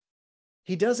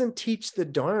 he doesn't teach the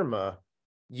Dharma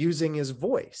using his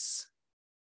voice.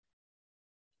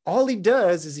 All he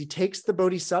does is he takes the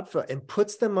bodhisattva and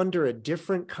puts them under a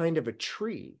different kind of a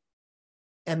tree.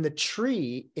 And the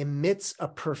tree emits a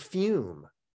perfume.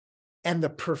 And the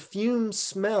perfume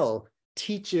smell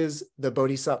teaches the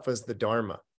bodhisattvas the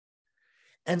Dharma.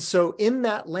 And so in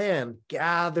that land,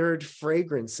 gathered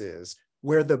fragrances,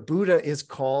 where the Buddha is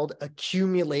called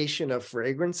accumulation of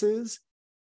fragrances,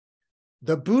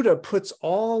 the Buddha puts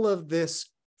all of this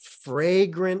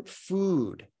fragrant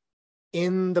food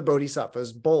in the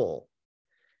bodhisattva's bowl.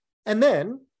 And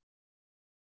then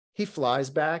he flies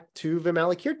back to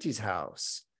Vimalakirti's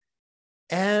house.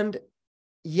 And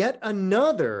yet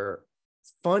another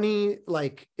funny,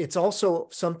 like it's also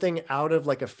something out of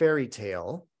like a fairy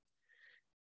tale.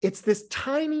 It's this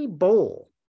tiny bowl.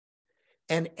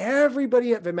 And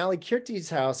everybody at Vimalakirti's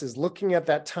house is looking at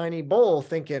that tiny bowl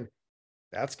thinking,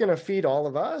 that's going to feed all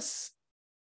of us.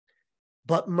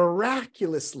 But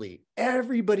miraculously,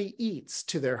 everybody eats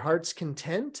to their heart's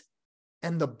content,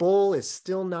 and the bowl is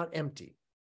still not empty.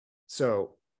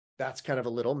 So that's kind of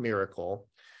a little miracle.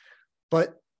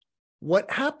 But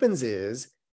what happens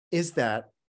is that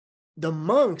the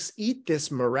monks eat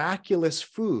this miraculous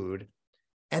food,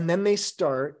 and then they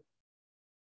start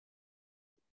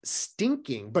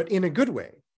stinking, but in a good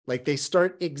way. Like they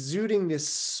start exuding this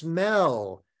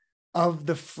smell of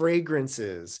the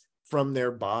fragrances from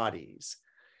their bodies.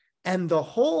 And the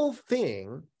whole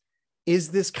thing is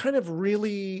this kind of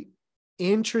really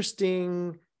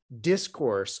interesting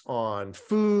discourse on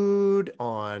food,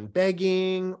 on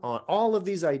begging, on all of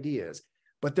these ideas.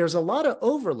 But there's a lot of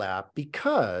overlap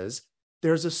because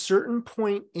there's a certain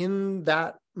point in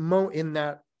that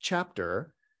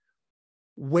chapter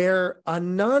where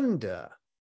Ananda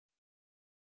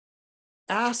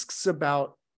asks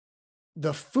about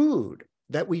the food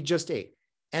that we just ate.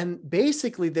 And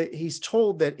basically that he's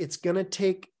told that it's going to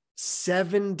take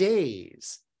 7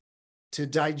 days to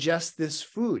digest this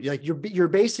food. Like you're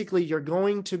basically, you're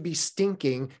going to be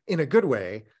stinking in a good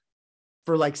way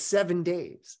for like 7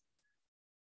 days.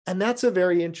 And that's a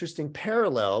very interesting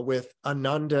parallel with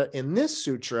Ananda in this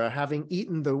sutra, having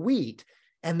eaten the wheat,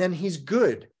 and then he's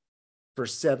good for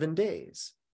 7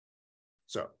 days.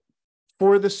 So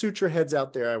for the sutra heads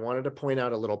out there, I wanted to point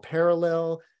out a little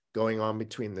parallel going on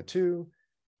between the two.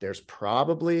 There's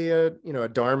probably a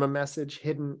Dharma message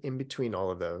hidden in between all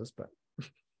of those, but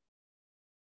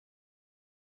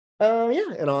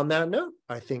yeah. And on that note,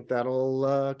 I think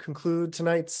that'll conclude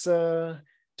tonight's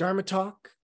Dharma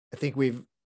talk. I think we've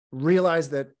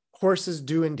realized that horses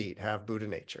do indeed have Buddha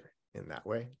nature in that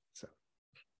way. So,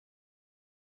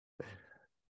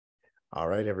 all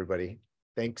right, everybody.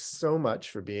 Thanks so much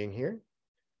for being here.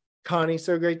 Connie,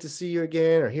 so great to see you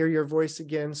again or hear your voice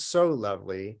again. So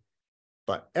lovely.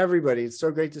 But everybody, it's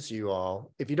so great to see you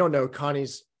all. If you don't know,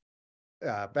 Connie's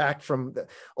back from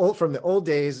the old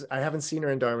days. I haven't seen her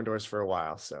in Dharma Doors for a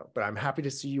while, but I'm happy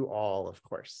to see you all, of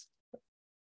course.